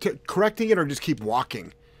 technically correcting it or just keep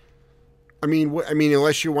walking. I mean,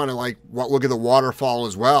 unless you want to like look at the waterfall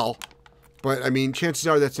as well. But, I mean, chances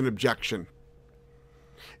are that's an objection.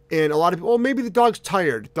 And a lot of people, maybe the dog's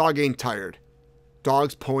tired. Dog ain't tired.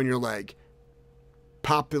 Dog's pulling your leg.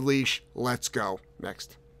 Pop the leash. Let's go.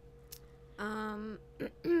 Next.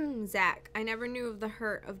 Zach, I never knew of the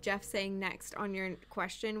hurt of Jeff saying next on your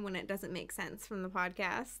question when it doesn't make sense from the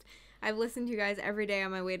podcast. I've listened to you guys every day on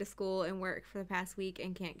my way to school and work for the past week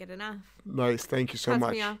and can't get enough. Nice. Thank you so much.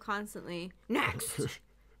 Cuts me off constantly. Next.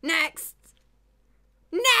 Next.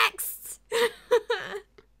 Next.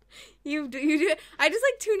 You do. I just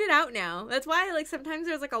like tune it out now. That's why like sometimes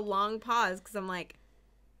there's like a long pause because I'm like,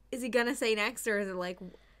 is he gonna say next, or is it like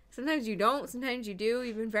sometimes you don't, sometimes you do.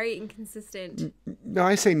 You've been very inconsistent. No,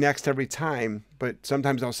 I say next every time, but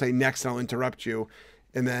sometimes I'll say next and I'll interrupt you,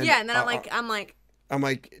 and then and then I'm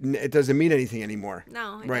like it doesn't mean anything anymore.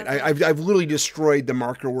 No, right? I've literally destroyed the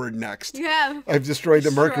marker word next. You have. I've destroyed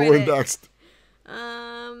the marker word next.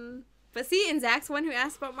 But see, and Zach's one who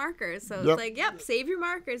asked about markers, so it's like, save your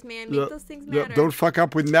markers, man. Make those things matter. Don't fuck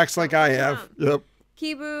up with next like I have.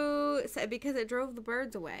 Kibu said because it drove the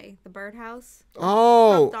birds away. The birdhouse.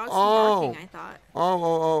 Oh, Dogs from barking, I thought.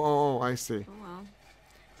 I see. Oh well.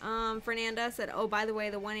 Fernanda said, "Oh, by the way,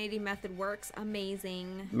 the 180 method works.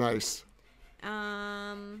 Amazing." Nice.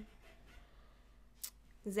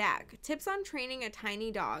 Zach, tips on training a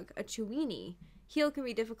tiny dog, a Chiweenie. Heel can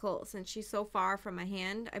be difficult since she's so far from my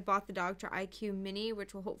hand. I bought the Dogtra IQ Mini,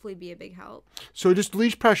 which will hopefully be a big help. So just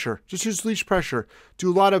leash pressure. Just use leash pressure.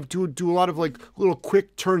 Do a lot of like little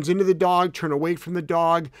quick turns into the dog, turn away from the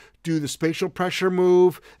dog, do the spatial pressure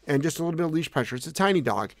move, and just a little bit of leash pressure. It's a tiny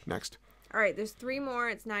dog. Next. All right, there's 3 more.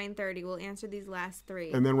 It's 9:30. We'll answer these last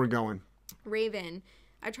 3. And then we're going. Raven,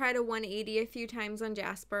 I tried a 180 a few times on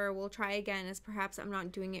Jasper. We'll try again as perhaps I'm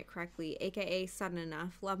not doing it correctly, aka sudden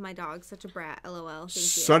enough. Love my dog, such a brat. LOL. Thank you.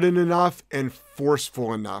 Sudden enough and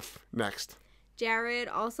forceful enough. Next. Jared,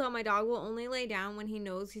 also my dog will only lay down when he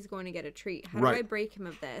knows he's going to get a treat. How Right. do I break him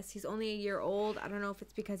of this? He's only a year old. I don't know if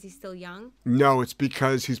it's because he's still young. No, it's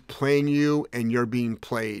because he's playing you and you're being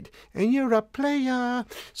played. And you're a player.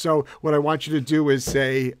 So what I want you to do is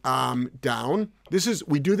say down.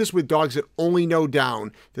 We do this with dogs that only know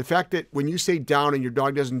down. The fact that when you say down and your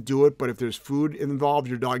dog doesn't do it, but if there's food involved,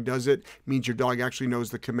 your dog does it, means your dog actually knows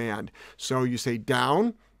the command. So you say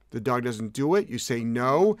down, the dog doesn't do it, you say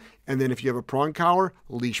no, and then if you have a prong collar,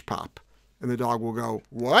 leash pop. And the dog will go,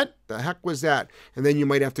 what the heck was that? And then you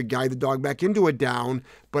might have to guide the dog back into a down,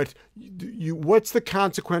 but what's the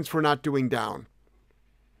consequence for not doing down?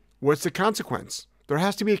 What's the consequence? There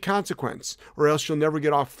has to be a consequence, or else you'll never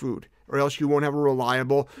get off food, or else you won't have a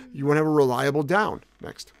reliable down.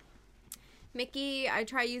 Next. Mickey, I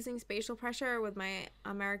try using spatial pressure with my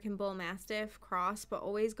American Bull Mastiff cross, but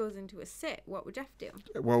always goes into a sit. What would Jeff do?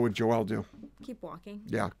 What would Joelle do? Keep walking.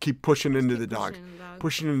 Yeah, keep pushing into the dog. pushing the dog.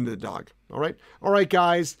 Pushing into the dog. All right,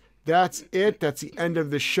 guys. That's it. That's the end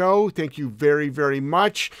of the show. Thank you very, very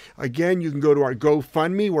much. Again, you can go to our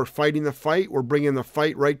GoFundMe. We're fighting the fight. We're bringing the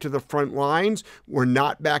fight right to the front lines. We're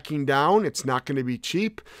not backing down. It's not going to be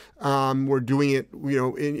cheap. We're doing it,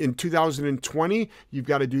 in 2020, you've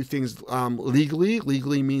got to do things legally.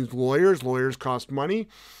 Legally means lawyers. Lawyers cost money.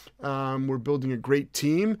 We're building a great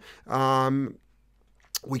team.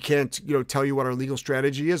 We can't, tell you what our legal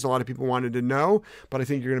strategy is. A lot of people wanted to know, but I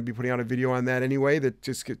think you're going to be putting out a video on that anyway that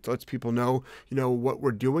just lets people know, what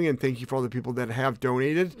we're doing. And thank you for all the people that have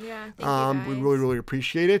donated. Yeah, thank you guys. We really, really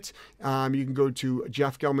appreciate it. You can go to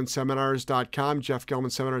jeffgelmanseminars.com,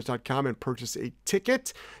 jeffgelmanseminars.com, and purchase a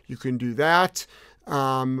ticket. You can do that.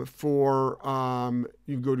 You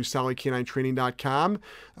can go to SallyK9Training.com.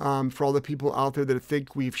 For all the people out there that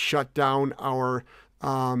think we've shut down our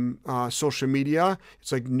social media,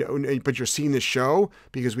 it's like, no, but you're seeing the show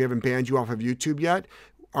because we haven't banned you off of YouTube yet.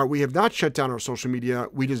 We have not shut down our social media.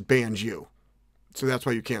 We just banned you. So that's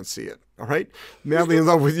why you can't see it. All right. Madly in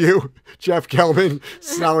love with you, Jeff Gelman,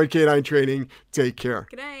 Sally K9 Training. Take care.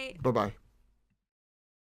 Good night. Bye-bye.